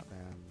 That's not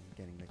them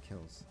getting the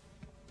kills.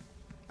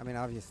 I mean,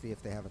 obviously,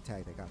 if they have a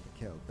tag, they got the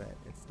kill, but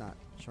it's not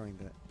showing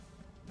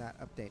that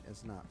update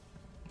is not,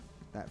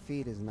 that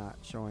feed is not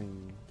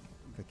showing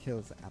the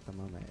kills at the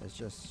moment. It's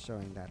just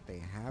showing that they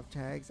have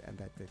tags and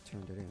that they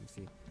turned it in.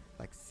 See,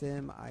 like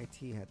Sim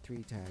IT had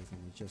 3 tags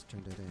and he just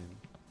turned it in.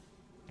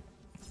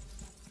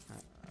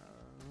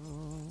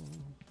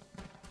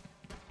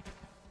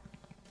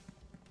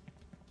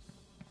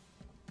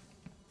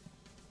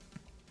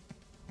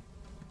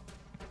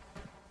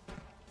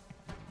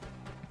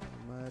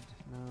 Mud,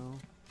 no.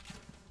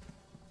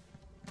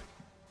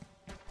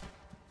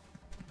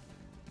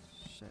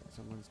 Shit,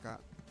 someone's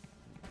got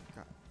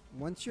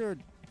once your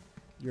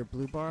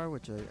blue bar,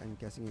 which I'm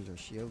guessing is your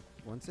shield,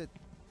 once it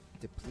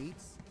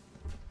depletes,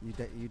 you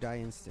die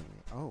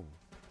instantly. Oh.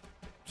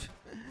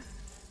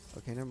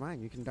 Okay, never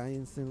mind. You can die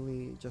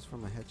instantly just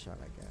from a headshot,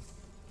 I guess.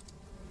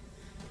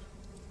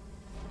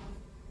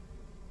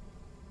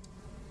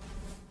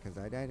 Because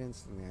I died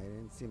instantly. I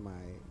didn't see my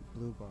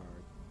blue bar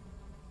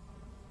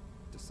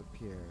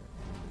disappear,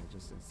 and I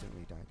just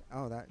instantly died.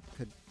 Oh, that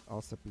could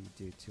also be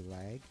due to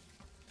lag.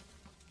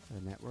 The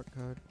network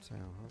code. So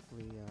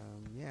hopefully,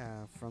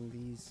 yeah, from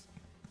these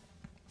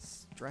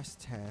stress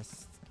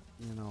tests,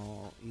 you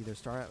know, either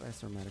Star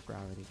Atlas or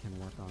Metagravity can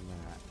work on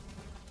that.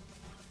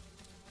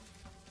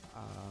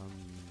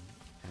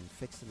 And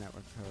fix the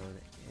network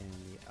code in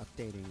the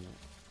updating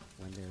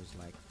when there's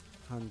like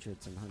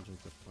hundreds and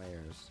hundreds of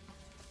players.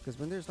 Because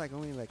when there's like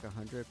only like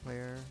 100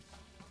 player,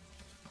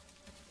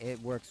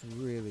 it works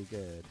really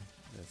good.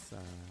 This,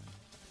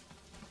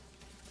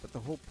 but the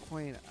whole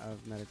point of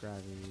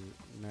Metagravity's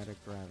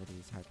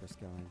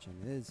hyperscale engine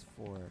is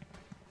for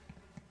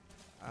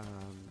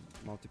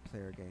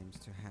multiplayer games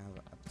to have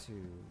up to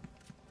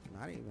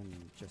not even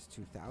just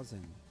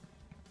 2,000.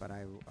 But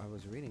I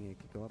was reading it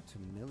could go up to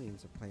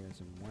millions of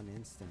players in one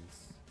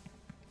instance.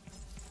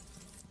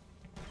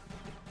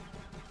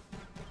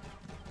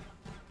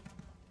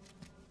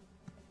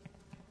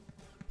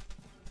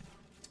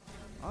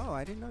 Oh,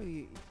 I didn't know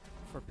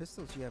for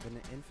pistols you have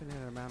an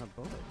infinite amount of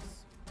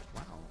bullets.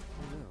 Wow,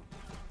 who knew?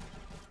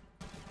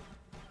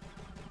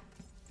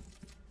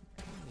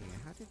 Hey,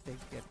 how did they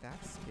get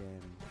that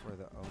skin for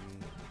the Oni?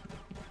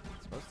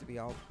 It's supposed to be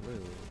all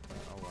blue, but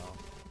oh well.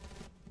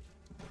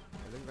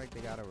 It looks like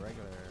they got a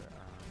regular.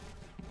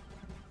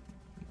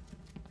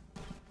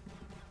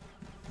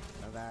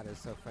 Now that is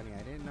so funny.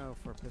 I didn't know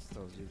for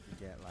pistols you could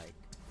get like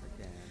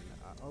freaking.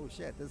 Oh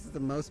shit! This is the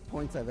most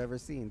points I've ever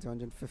seen.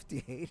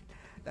 258.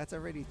 That's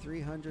already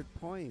 300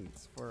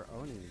 points for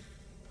Oni.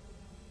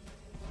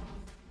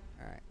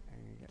 All right,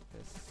 I'm gonna get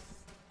this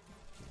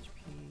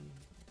HP.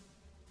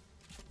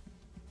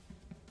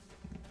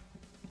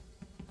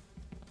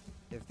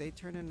 If they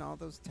turn in all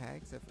those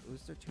tags, if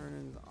Ooster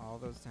turns in all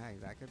those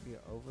tags, that could be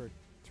over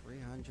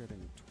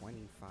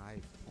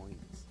 325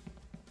 points.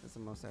 That's the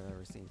most I've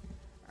ever seen.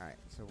 Alright,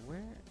 so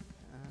where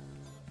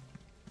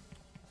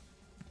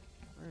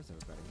is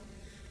everybody?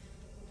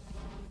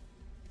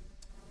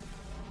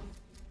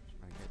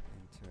 Try to get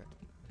into it.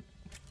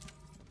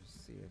 Just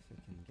see if we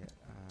can get,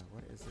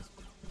 what is this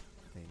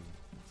thing?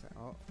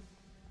 Oh,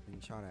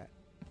 being shot at.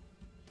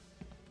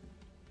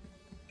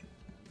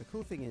 The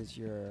cool thing is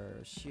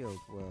your shield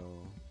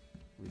will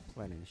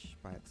replenish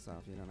by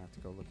itself. You don't have to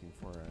go looking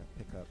for a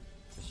pickup,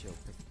 the shield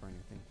pick or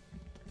anything.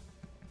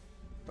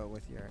 But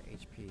with your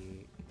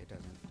HP, it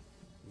doesn't.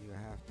 You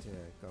have to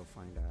go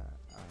find a.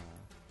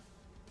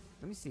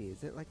 Let me see.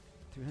 Is it like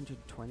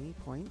 320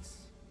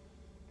 points?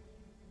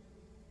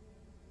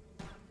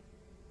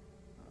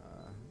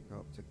 Go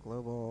up to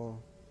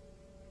global.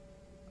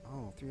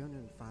 Oh,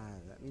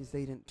 305. That means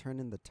they didn't turn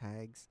in the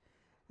tags,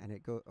 and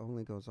it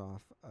only goes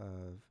off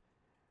of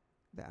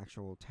the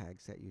actual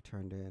tags that you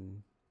turned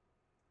in.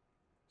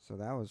 So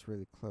that was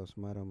really close.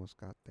 Mud almost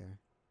got there.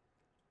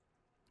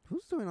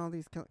 Who's doing all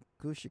these?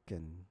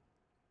 Gushikin,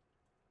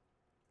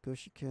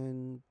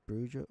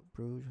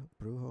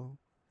 Brujo,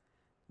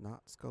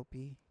 not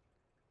Scopy.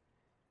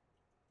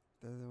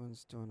 They're the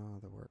ones doing all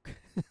the work.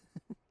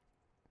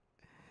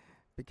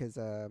 Because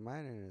my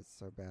internet is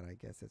so bad, I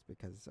guess it's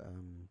because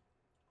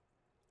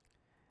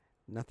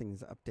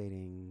nothing's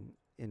updating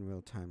in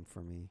real time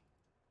for me.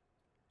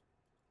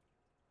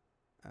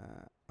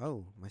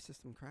 Oh, my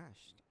system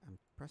crashed. I'm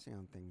pressing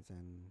on things,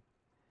 and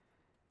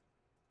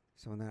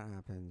so when that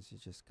happens, you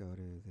just go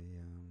to the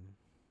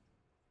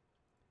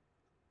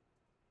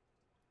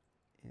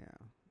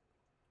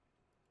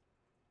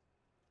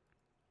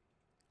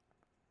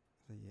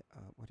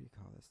what do you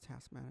call this,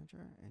 task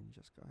manager, and you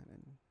just go ahead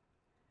and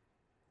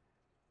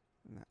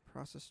in that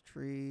process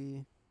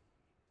tree.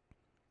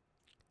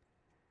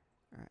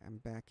 Alright, I'm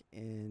back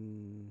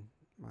in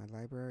my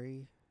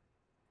library.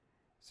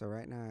 So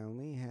right now I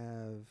only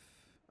have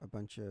a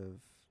bunch of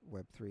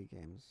Web3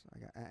 games. I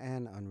got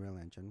and Unreal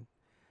Engine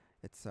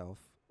itself,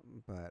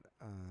 but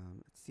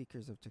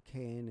Seekers of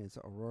Decay is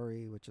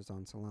Aurori, which is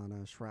on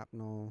Solana.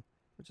 Shrapnel,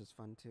 which is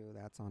fun too.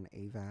 That's on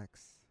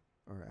AVAX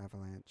or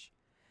Avalanche.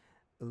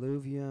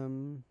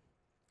 Illuvium.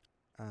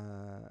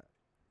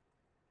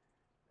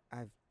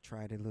 I've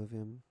tried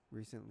Illuvium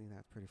recently.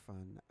 That's pretty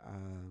fun.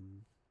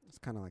 It's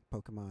kind of like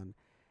Pokemon,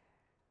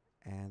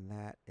 and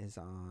that is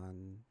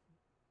on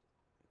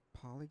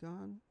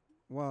Polygon.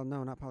 Well,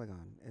 no, not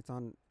Polygon. It's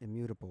on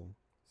Immutable.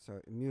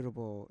 So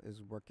Immutable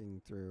is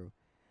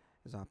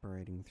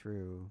operating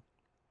through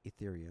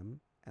Ethereum,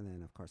 and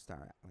then of course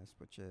Star Atlas,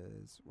 which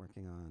is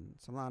working on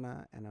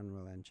Solana, and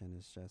Unreal Engine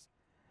is just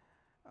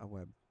a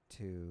Web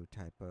 2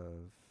 type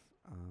of,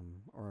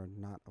 or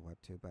not a Web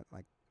 2, but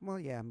like, well,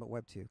 yeah, but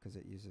Web 2 because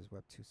it uses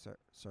Web 2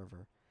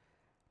 server.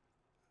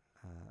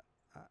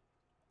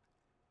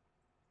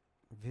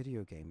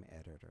 Video game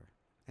editor.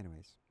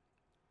 Anyways,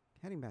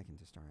 heading back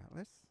into Star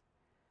Atlas,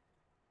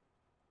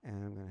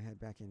 and I'm going to head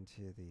back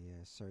into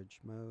the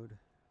Surge mode.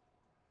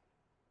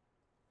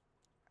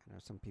 I know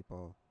some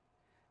people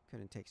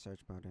couldn't take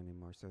Surge mode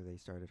anymore, so they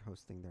started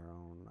hosting their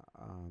own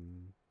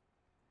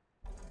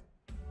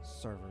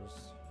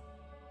servers.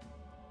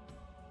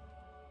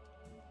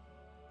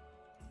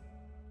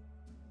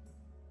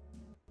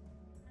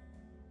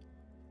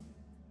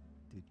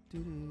 Do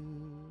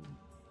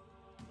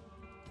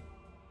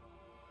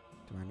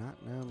I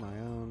not know my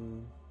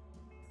own?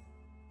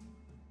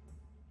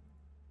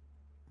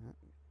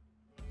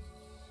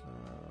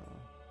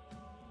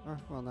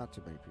 Well, not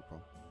too many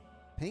people.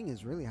 Ping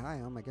is really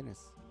high. Oh my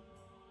goodness.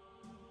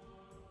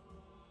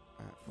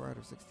 4 out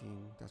of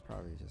 16. That's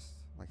probably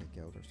just like a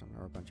guild or something,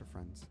 or a bunch of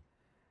friends.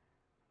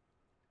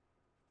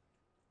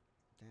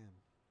 Damn.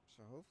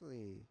 So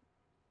hopefully,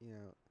 you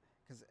know,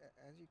 because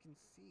as you can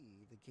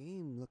see, the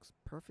game looks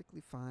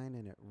perfectly fine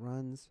and it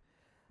runs,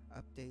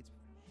 updates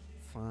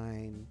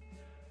fine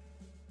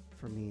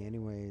for me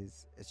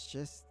anyways. It's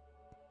just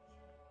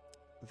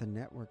the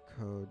network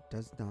code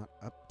does not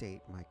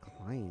update my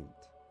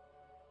client.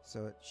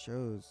 So it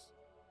shows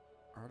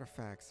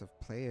artifacts of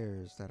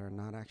players that are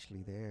not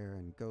actually there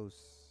and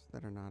ghosts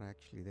that are not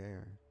actually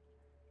there.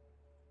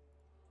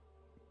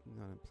 I'm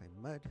gonna play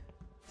mud.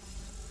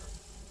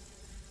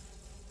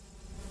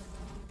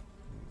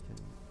 We can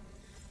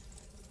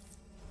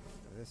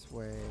go this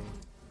way.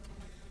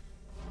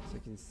 So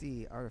you can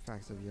see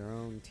artifacts of your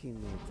own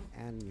teammates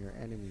and your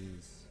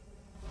enemies.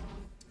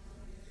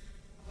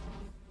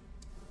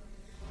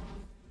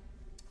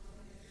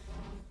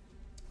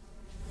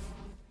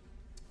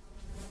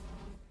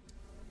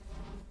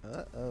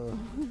 Uh-oh.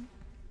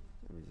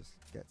 Let me just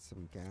get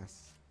some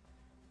gas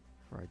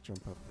before I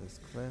jump up this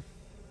cliff.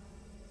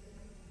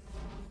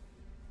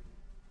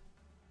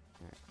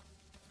 Right.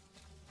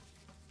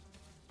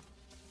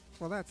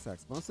 Well, that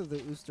sucks. Most of the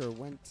Ooster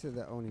went to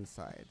the Oni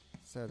side,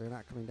 so they're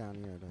not coming down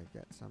here to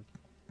get some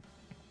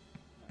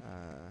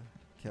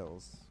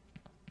kills.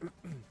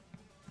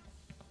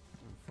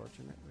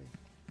 Unfortunately.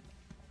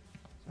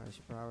 So I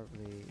should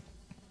probably...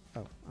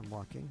 Oh, I'm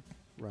walking,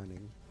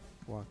 running,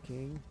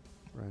 walking,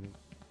 running.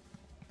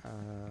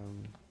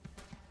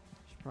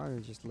 Should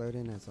probably just load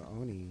in as an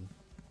Oni.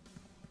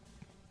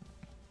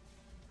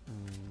 To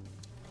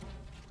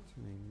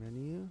main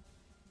menu.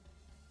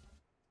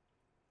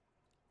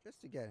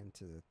 Just to get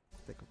into the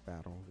thick of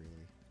battle,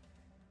 really.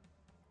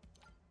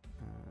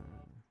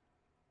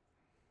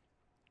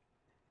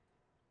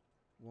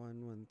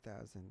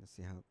 1,000. Let's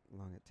see how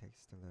long it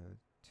takes to load.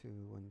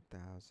 2,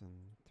 1,000.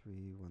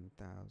 3,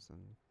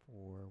 1,000.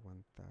 4,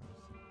 1,000.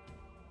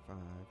 5,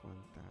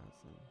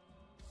 1,000.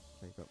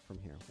 They go from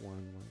here. 1,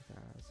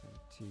 1,000.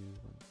 2,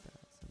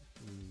 1,000.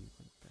 3,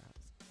 1,000.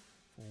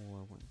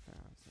 4,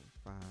 1,000.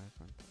 5,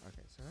 1,000.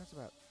 Okay, so that's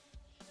about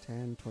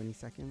 10, 20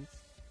 seconds.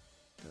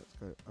 So let's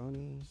go to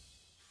Oni.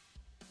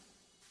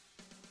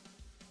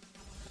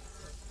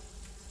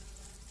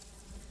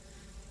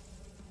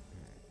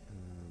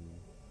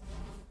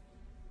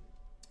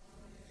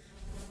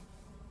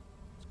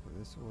 Let's go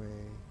this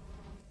way.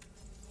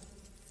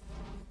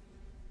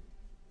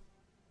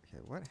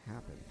 Okay, what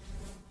happened?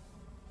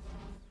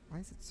 Why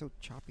is it so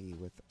choppy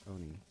with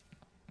Oni?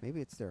 Maybe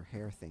it's their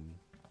hair thing.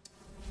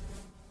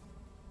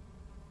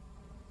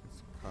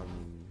 It's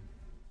causing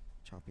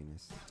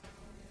choppiness.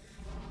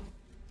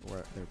 Or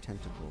their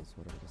tentacles,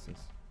 whatever this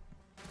is.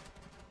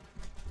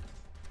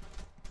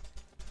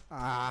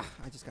 Ah,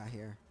 I just got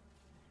here.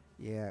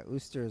 Yeah,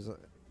 Ooster's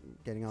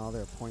getting all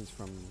their points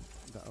from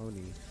the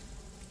Oni,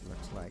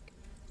 looks like.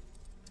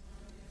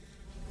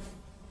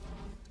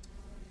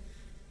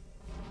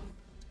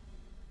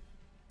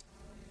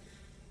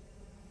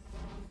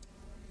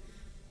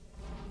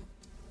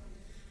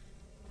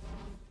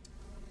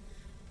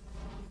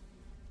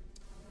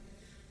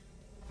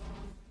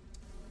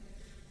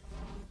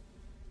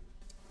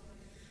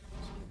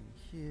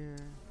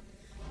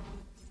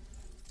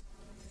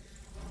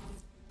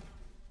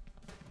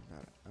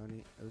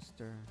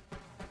 Ooster.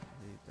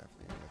 He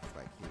definitely looks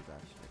like he's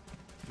actually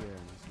here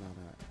and he's not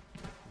a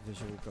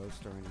visual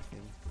ghost or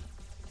anything.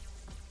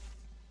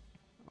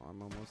 Oh,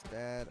 I'm almost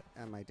dead.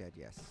 Am I dead?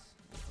 Yes.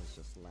 It was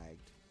just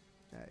lagged.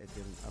 It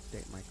didn't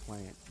update my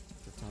client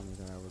to tell me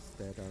that I was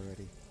dead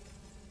already.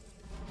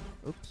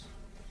 Oops.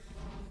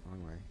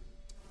 Wrong way.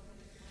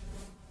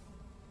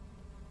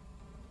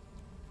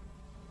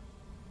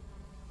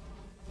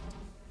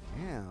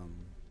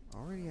 Damn.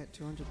 Already at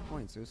 200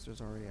 points. Ooster's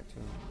already at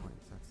 200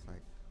 points. That's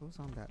like, who's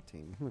on that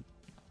team?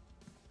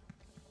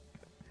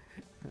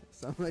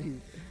 Somebody,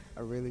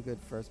 a really good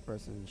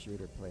first-person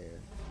shooter player.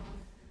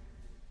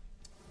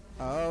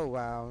 Oh,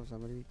 wow.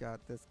 Somebody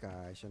got this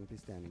guy. I shouldn't be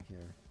standing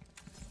here.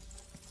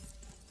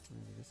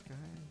 Maybe this guy?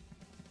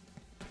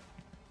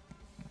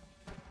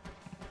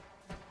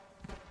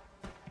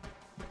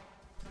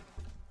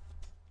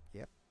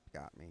 Yep,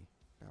 got me.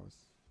 That was,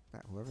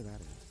 whoever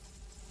that is.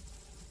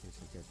 He's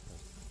a good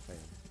player.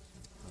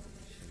 Probably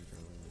shouldn't go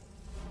with it.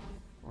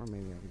 Or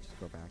maybe I could just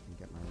go back and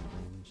get my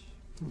revenge.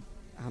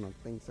 I don't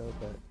think so,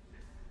 but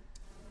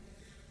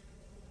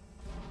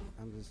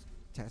I'm just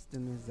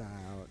testing this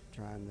out,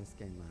 trying this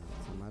game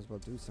out, so I might as well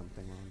do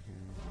something on here.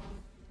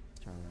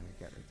 Try to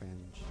get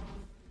revenge.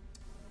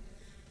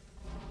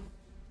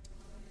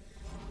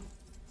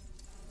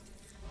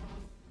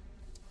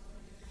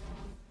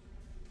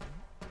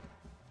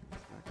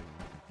 It's not gonna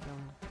let me kill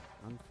him,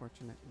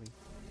 unfortunately.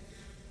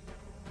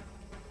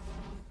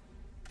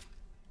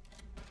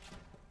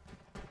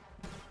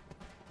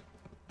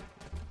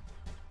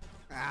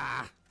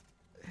 Ah!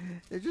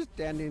 They're just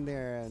standing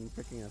there and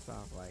picking us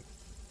off like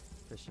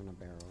fish in a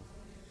barrel.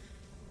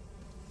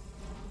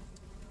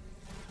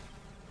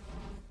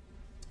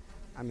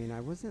 I mean,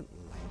 I wasn't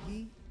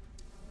laggy.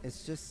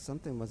 It's just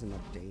something wasn't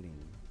updating.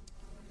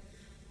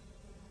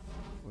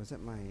 Was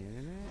it my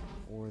internet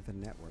or the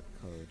network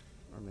code?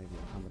 Or maybe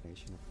a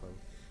combination of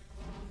both.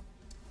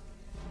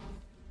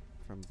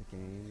 From the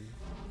game.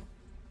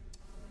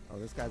 Oh,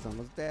 this guy's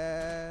almost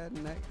dead.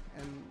 And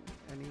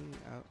he...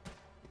 Oh.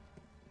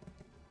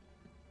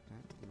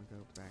 I'm gonna go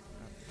back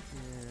up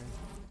here.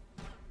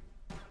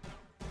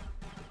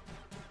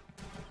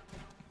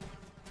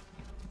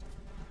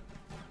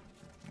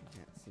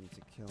 Can't seem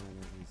to kill any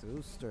of these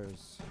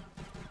oosters.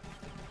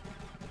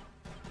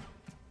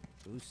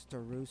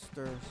 Roosters.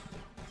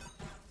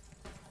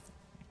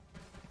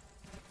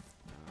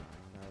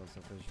 That was a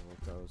visual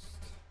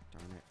ghost.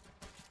 Darn it.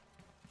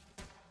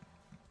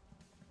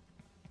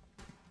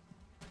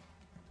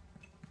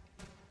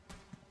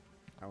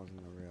 That wasn't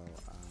a real,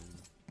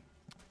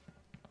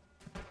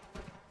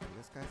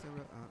 this guy's a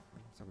real,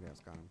 somebody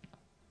else got him,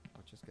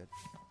 which is good.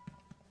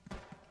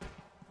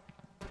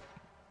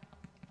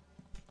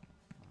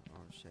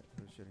 Oh shit,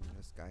 who's shooting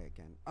this guy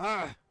again?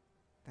 Ah!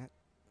 That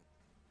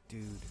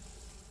dude.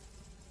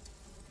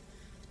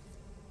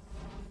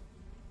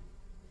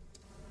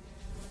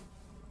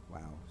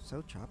 Wow,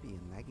 so choppy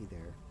and laggy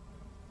there.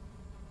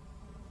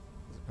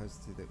 As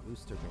opposed to the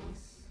Ooster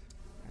base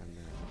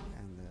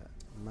and the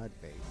mud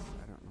base.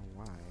 I don't know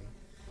why.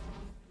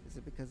 Is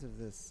it because of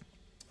this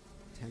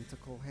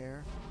tentacle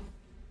hair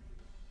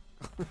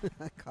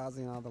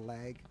causing all the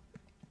lag?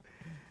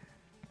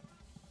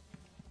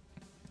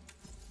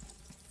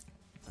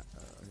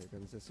 Uh-oh, here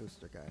comes this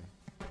Ooster guy.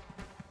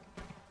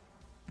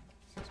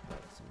 This is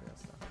probably somebody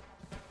else though.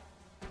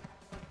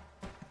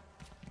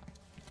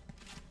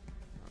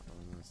 Oh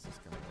no, it's this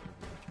guy over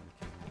here trying to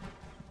kill me.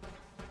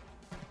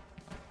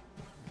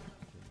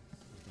 Okay,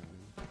 so we got him.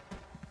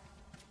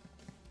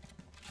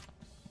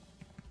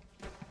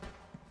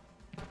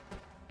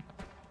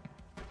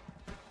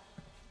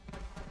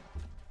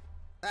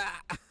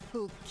 Ah!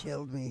 Who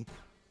killed me?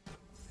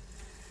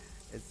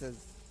 It says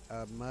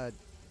mud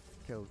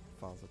killed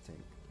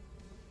fozzletink.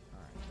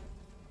 Alright.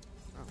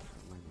 Oh,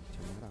 don't mind me.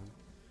 Turn that on.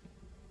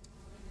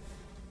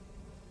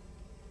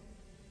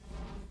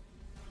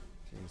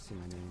 So you can see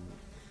my name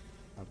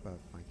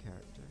above my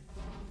character.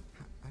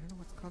 I don't know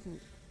what's causing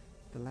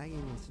the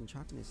lagginess and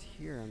choppiness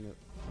here on the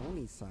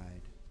Oni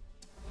side.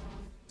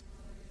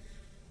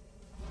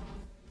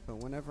 But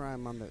whenever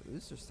I'm on the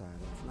Ooster side,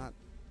 it's not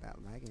that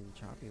laggy and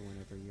choppy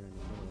whenever you're in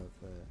the middle of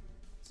the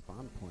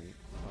spawn point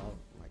with all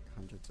like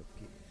hundreds of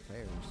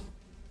players.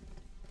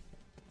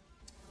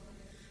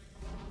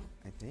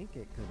 I think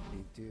it could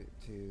be due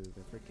to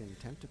the freaking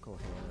tentacle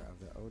hair of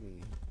the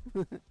Oni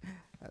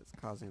that's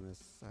causing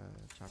this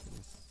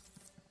choppiness.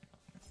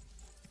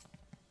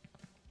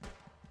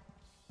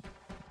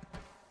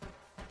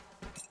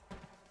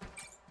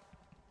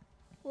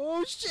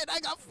 Oh shit, I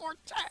got 4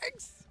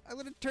 tags! I'm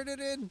gonna turn it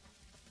in!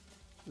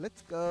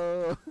 Let's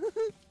go!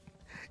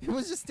 He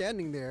was just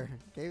standing there.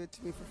 Gave it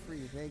to me for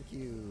free. Thank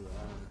you.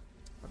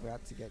 I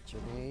forgot to get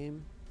your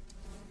name.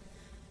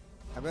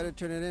 I better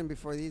turn it in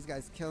before these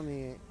guys kill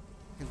me,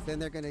 because then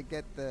they're gonna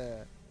get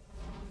the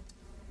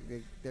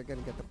they're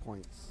gonna get the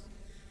points.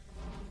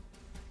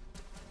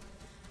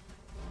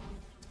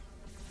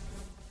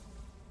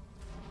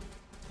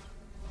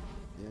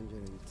 The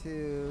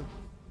 102.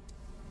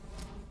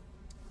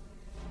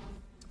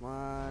 Come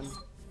on.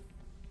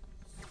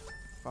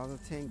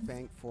 fozzletink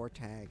bank 4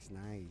 tags.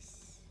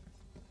 Nice.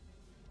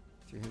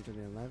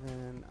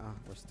 311. Oh,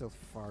 we're still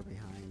far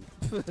behind.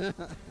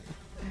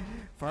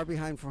 Far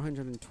behind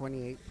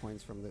 428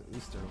 points from the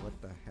Ooster. What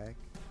the heck?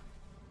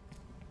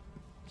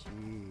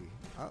 Gee.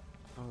 Oh,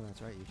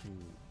 that's right. You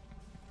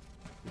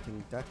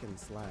can duck and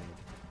slide.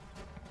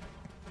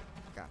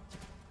 Gotcha.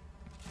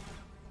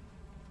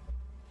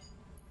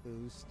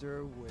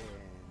 Ooster wins.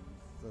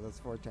 So those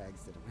 4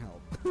 tags didn't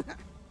help.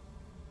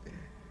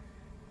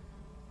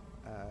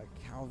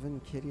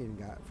 Calvin Kidian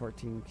got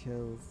 14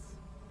 kills.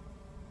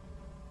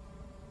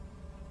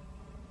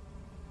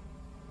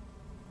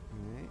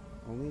 Alright.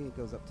 Only it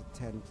goes up to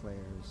 10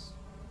 players.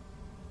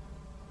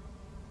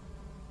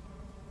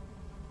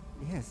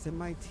 Yeah,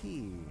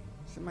 Semi-T.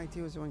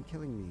 Semi-T was the one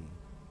killing me.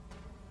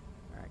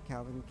 Alright,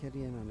 Calvin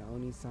Kidian on the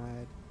Oni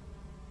side.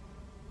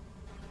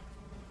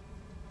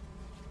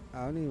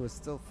 Oni was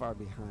still far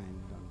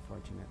behind,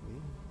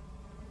 unfortunately.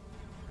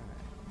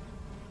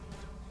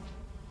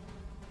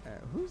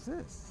 Alright. Who's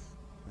this?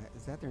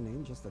 Is that their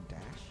name? Just a dash?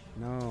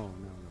 No.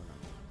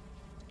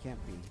 It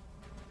can't be.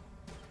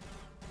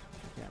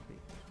 It can't be.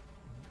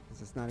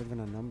 Because it's not even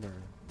a number.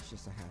 It's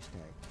just a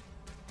hashtag.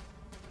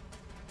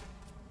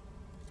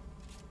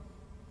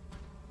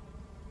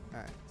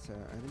 Alright, so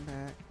I'm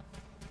back.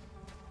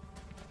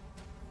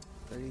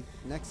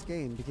 Next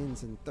game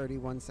begins in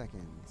 31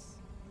 seconds.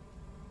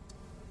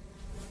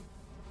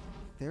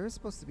 There is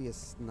supposed to be a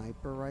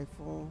sniper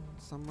rifle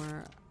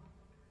somewhere.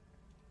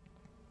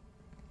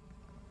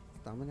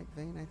 Dominic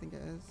Vane, I think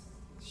it is.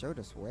 It showed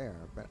us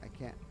where, but I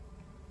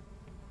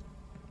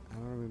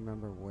don't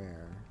remember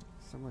where.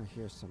 Somewhere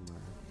here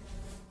somewhere.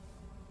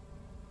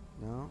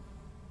 No?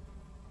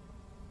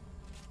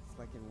 It's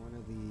like in one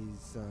of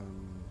these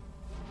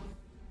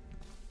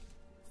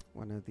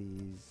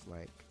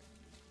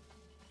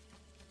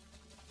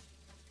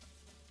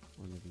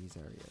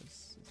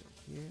areas. Is it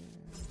here?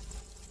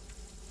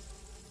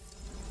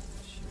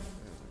 Shit,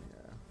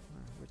 yeah.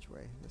 Which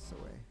way? This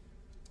way.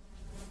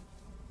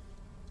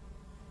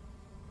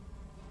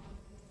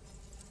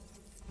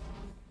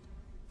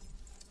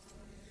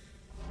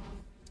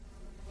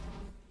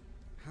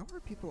 How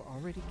are people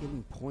already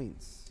getting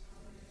points?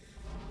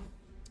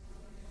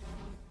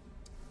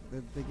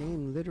 The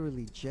game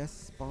literally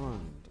just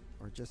spawned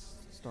or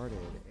just started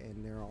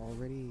and they're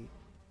already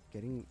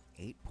getting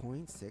 8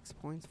 points, 6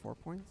 points, 4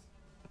 points?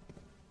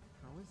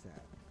 How is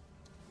that?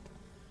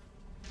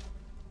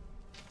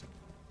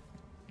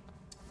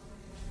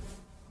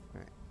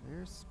 Alright,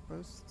 they're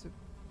supposed to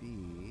be...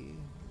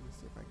 Let me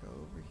see if I go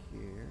over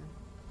here.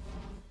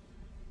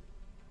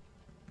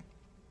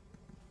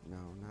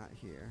 No, not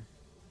here.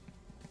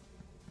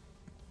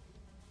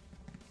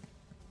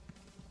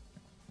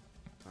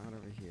 Not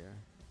over here.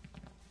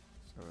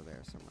 It's over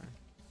there somewhere.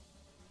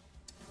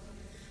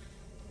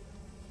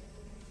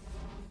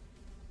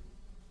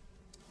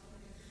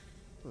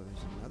 Oh,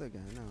 there's another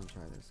gun. I'll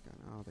try this gun.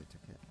 Oh, they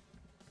took it.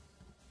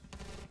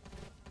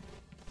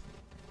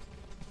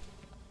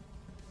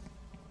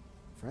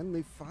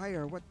 Friendly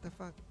fire. What the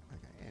fuck?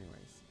 Okay,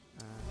 anyways.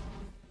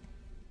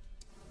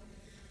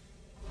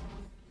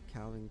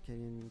 Calvin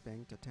Kidian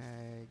banked a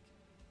tag.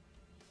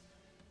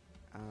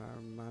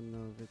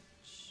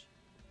 Armanovich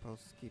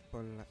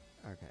Polski-Polak.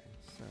 Okay,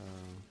 so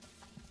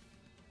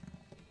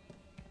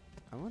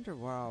I wonder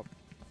what all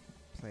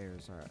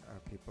players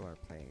people are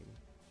playing.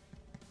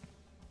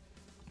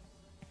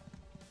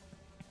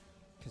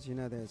 Because you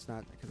know there's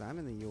not, because I'm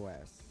in the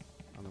US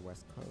on the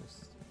West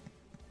Coast.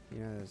 You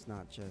know there's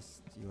not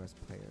just US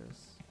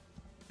players.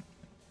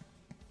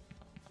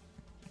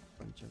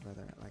 Bunch of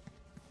other, like,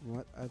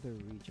 what other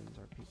regions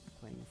are people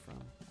playing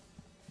from?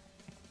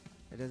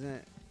 It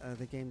doesn't,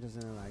 the game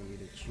doesn't allow you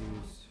to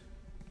choose.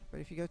 But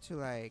if you go to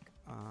like,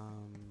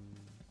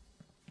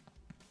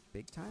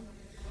 big time,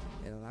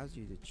 it allows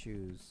you to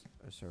choose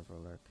a server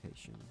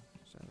location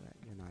so that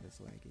you're not as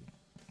laggy.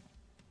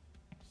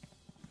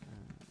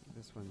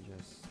 This one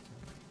just,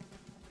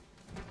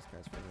 this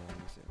guy's for real. Let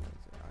me see, what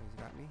is it? Oh, he's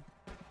got me?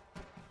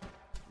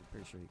 I'm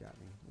pretty sure he got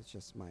me. It's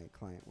just my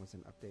client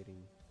wasn't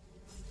updating,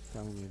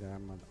 telling me that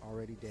I'm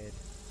already dead.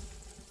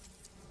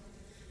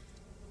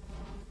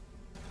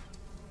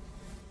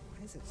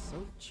 Why is it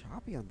so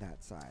choppy on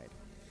that side?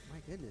 My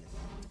goodness.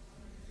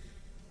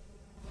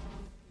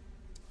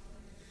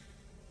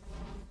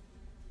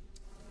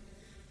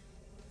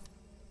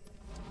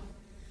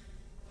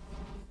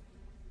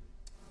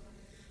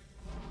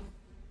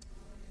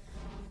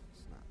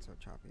 It's not so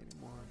choppy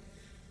anymore.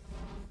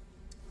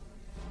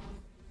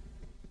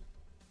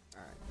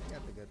 Alright, they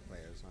got the good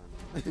players on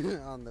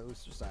on the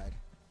Ooster side.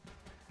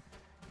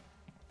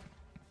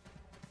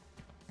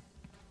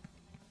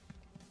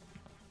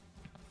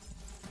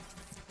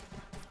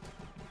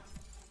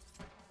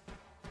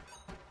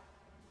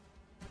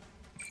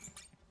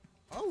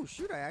 Oh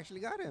shoot, I actually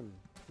got him.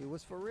 He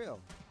was for real.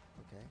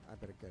 Okay, I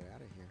better get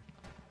out of here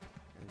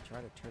and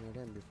try to turn it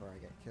in before I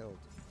get killed.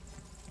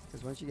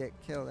 Because once you get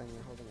killed and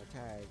you're holding a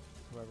tag,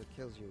 whoever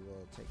kills you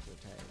will take your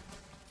tag.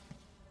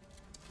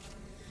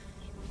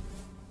 Which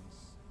means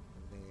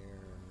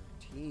their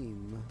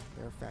team,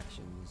 their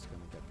faction is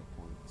gonna get the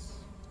points.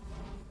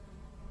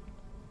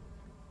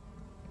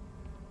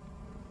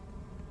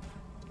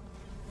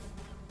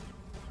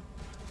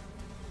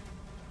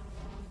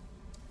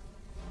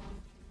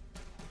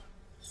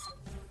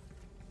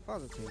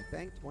 Fozzletink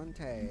banked 1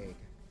 tag.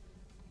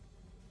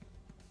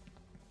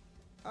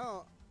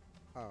 Oh,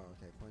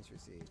 okay. Points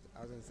received.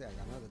 I was gonna say I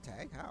got another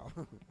tag. How?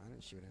 I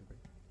didn't shoot anybody.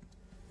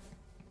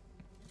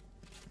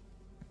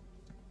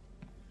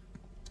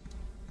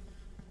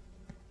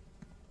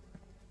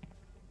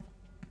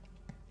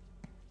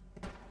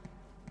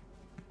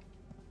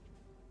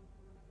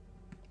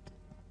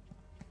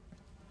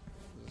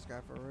 Is this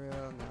guy for real?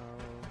 No,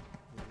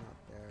 he's not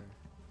there.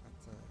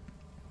 That's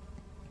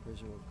a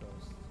visual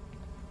ghost.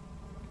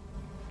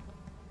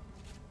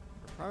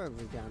 We're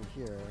probably down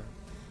here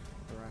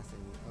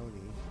harassing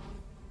Oni.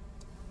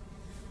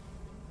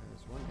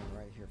 There's one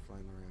guy right here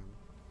flying around.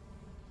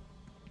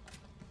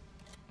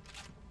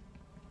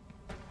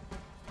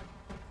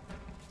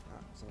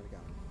 Ah, somebody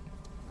got him.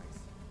 Nice.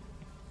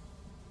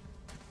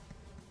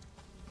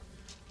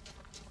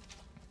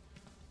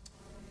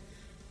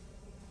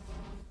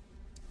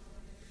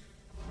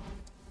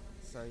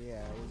 So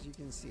yeah, as you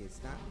can see,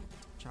 it's not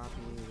choppy.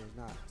 There's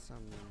not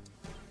some.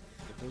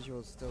 The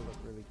visuals still look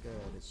really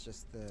good. It's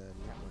just the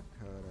network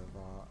code of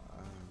all,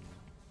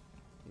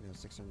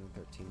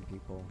 613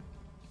 people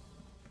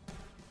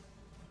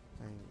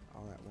playing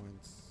all at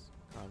once,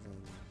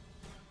 causing.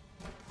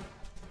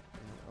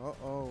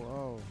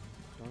 Oh!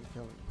 Don't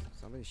kill me!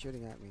 Somebody's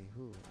shooting at me.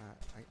 Who?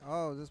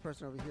 Oh, this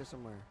person over here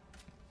somewhere.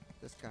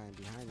 This guy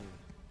behind me.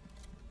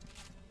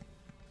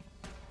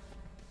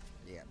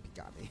 Yeah, he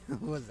got me.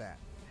 Who was that?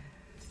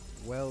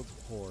 Weld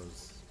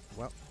whores.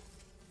 Well,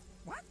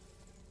 what?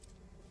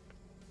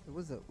 It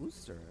was a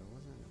ooster. It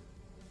wasn't.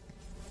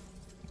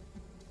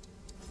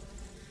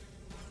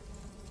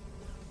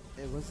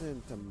 It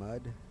wasn't the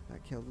mud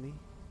that killed me.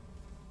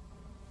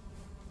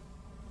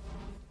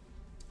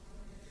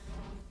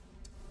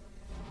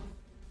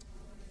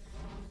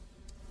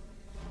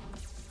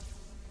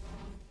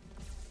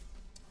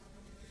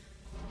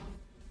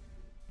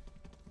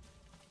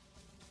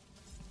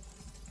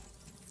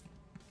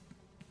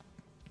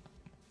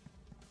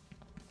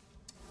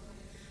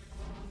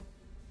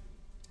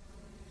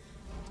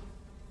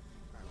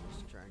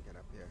 Try and get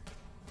up here.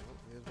 Oh,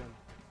 here's one.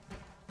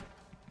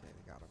 Okay,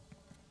 they got him.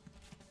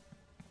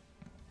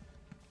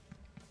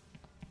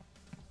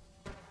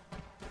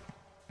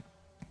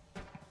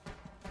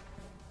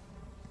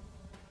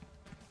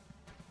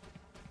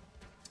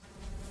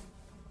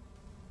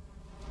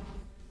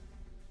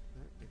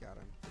 They got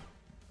him.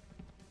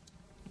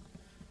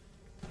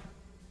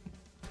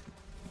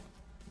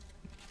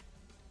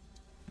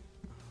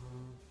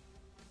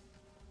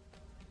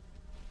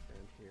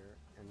 Stand here,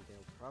 and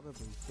they'll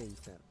probably think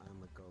that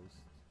I'm a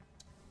ghost,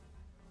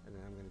 and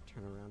then I'm going to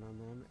turn around on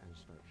them and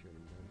start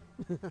shooting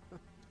them.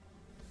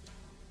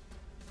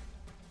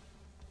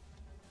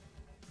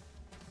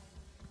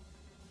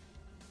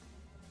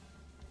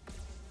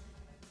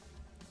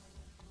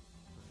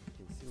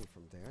 You can see me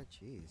from there.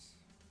 Jeez,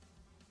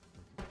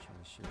 I'm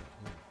trying to shoot at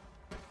him.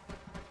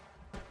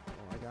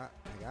 Oh, I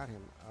got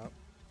him up,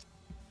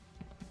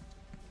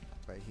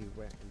 but he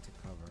went into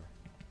cover.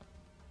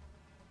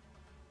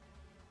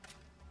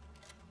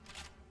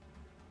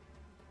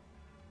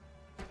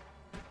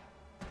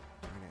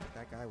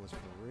 That guy was for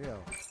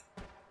real.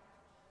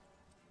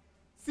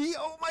 See?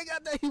 Oh my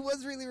god, that he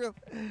was really real.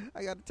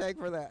 I got a tag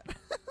for that.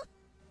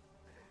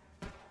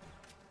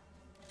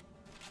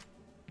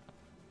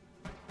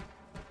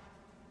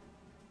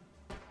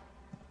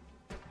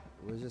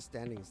 We're just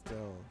standing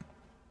still.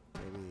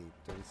 Maybe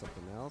doing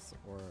something else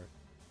or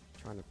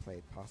trying to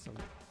play possum.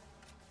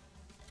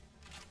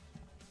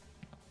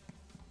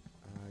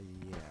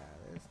 Yeah,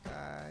 this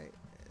guy,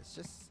 it's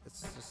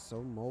just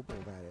so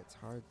mobile that it's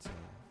hard to.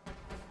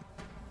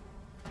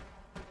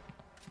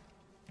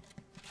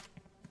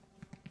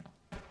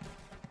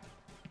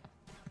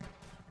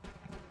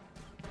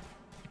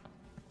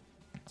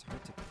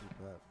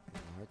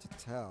 Hard to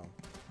tell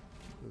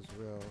who's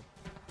real,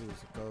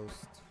 who's a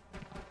ghost.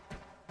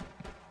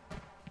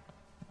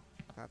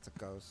 That's a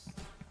ghost.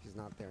 He's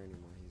not there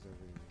anymore. He's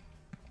over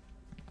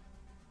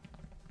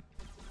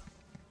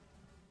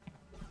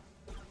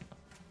here.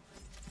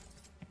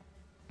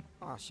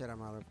 Oh shit,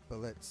 I'm out of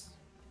bullets.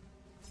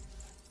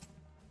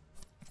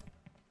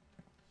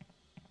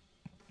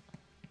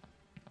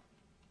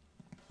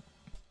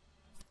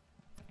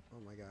 Oh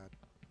my god.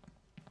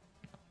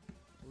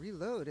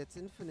 Reload, it's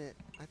infinite.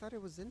 I thought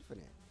it was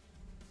infinite.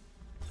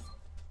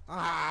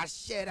 Ah,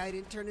 shit, I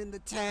didn't turn in the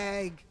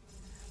tag.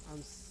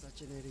 I'm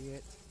such an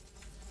idiot.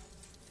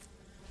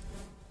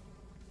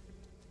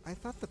 I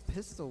thought the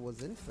pistol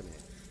was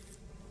infinite.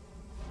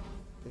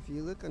 If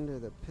you look under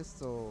the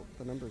pistol,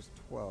 the number's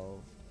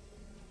 12,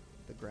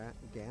 the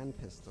GAN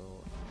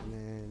pistol, and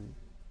then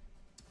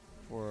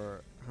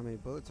for how many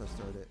bullets are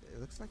stored, it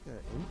looks like an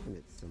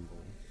infinite symbol.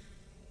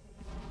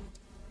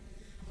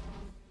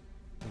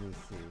 Let me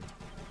see.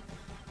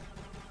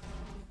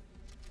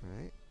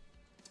 Right?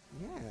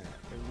 Yeah,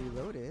 it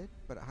reloaded,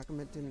 but how come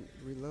it didn't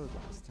reload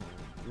last time?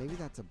 Maybe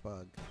that's a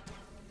bug.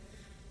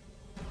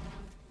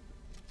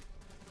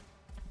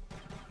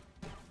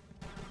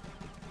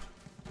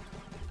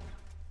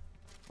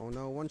 Oh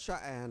no, one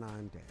shot and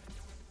I'm dead.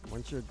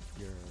 Once the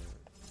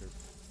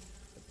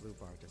blue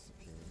bar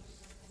disappears.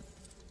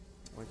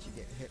 Once you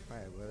get hit by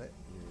a bullet,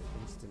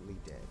 you're instantly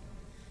dead.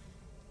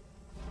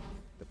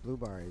 The blue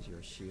bar is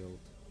your shield.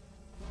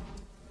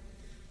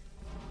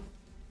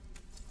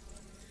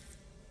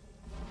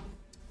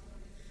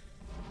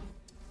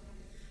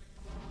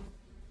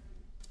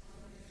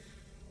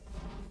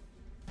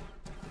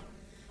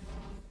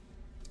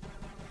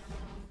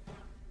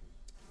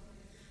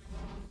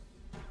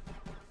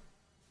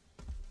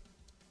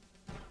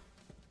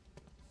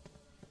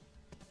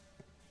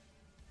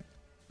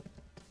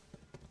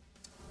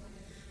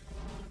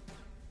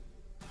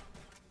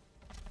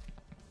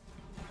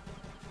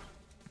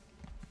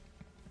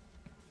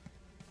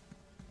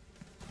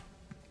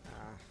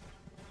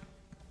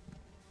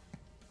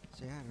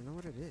 So yeah, I don't know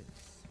what it is.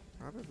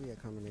 Probably a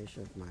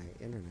combination of my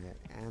internet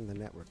and the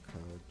network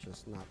code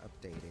just not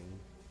updating.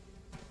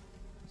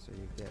 So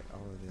you get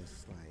all of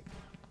this like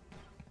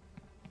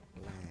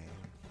lag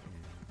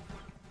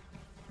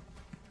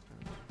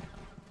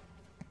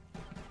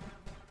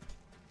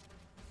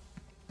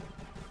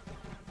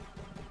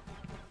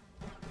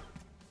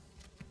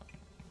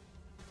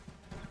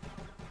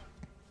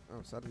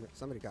and oh,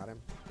 somebody got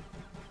him.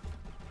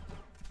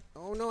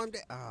 Oh no, I'm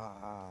dead.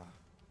 Ah.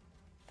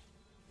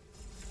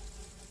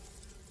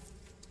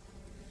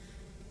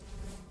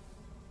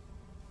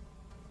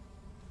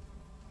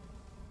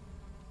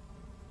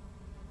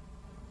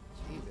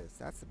 Jesus,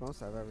 that's the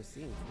most I've ever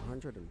seen.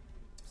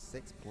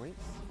 406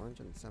 points,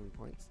 407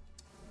 points.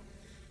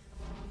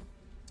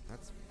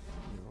 That's,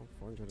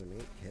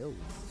 408 kills.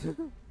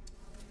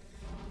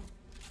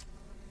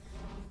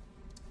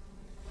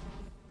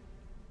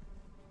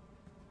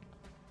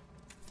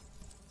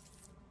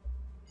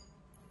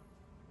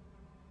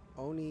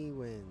 Oni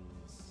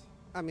wins.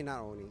 I mean,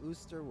 not Oni.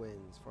 Ooster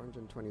wins.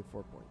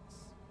 424 points.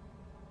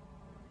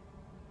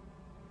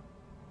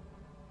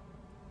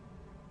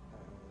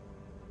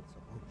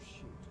 Oh,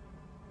 shoot.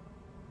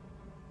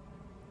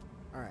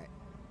 Alright.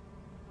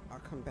 I'll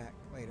come back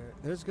later.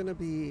 There's going to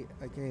be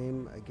a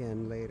game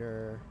again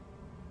later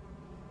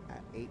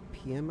at 8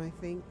 p.m., I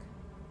think,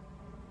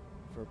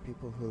 for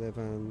people who live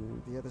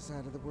on the other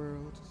side of the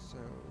world. So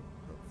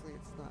hopefully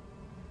it's not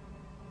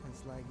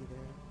as laggy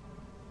there.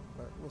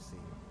 But we'll see.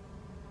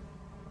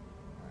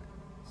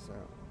 So,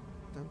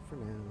 done for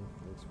now.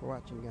 Thanks for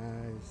watching,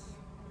 guys.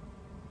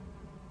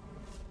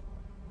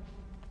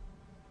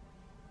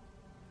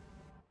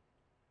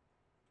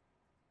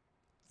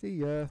 See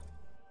ya.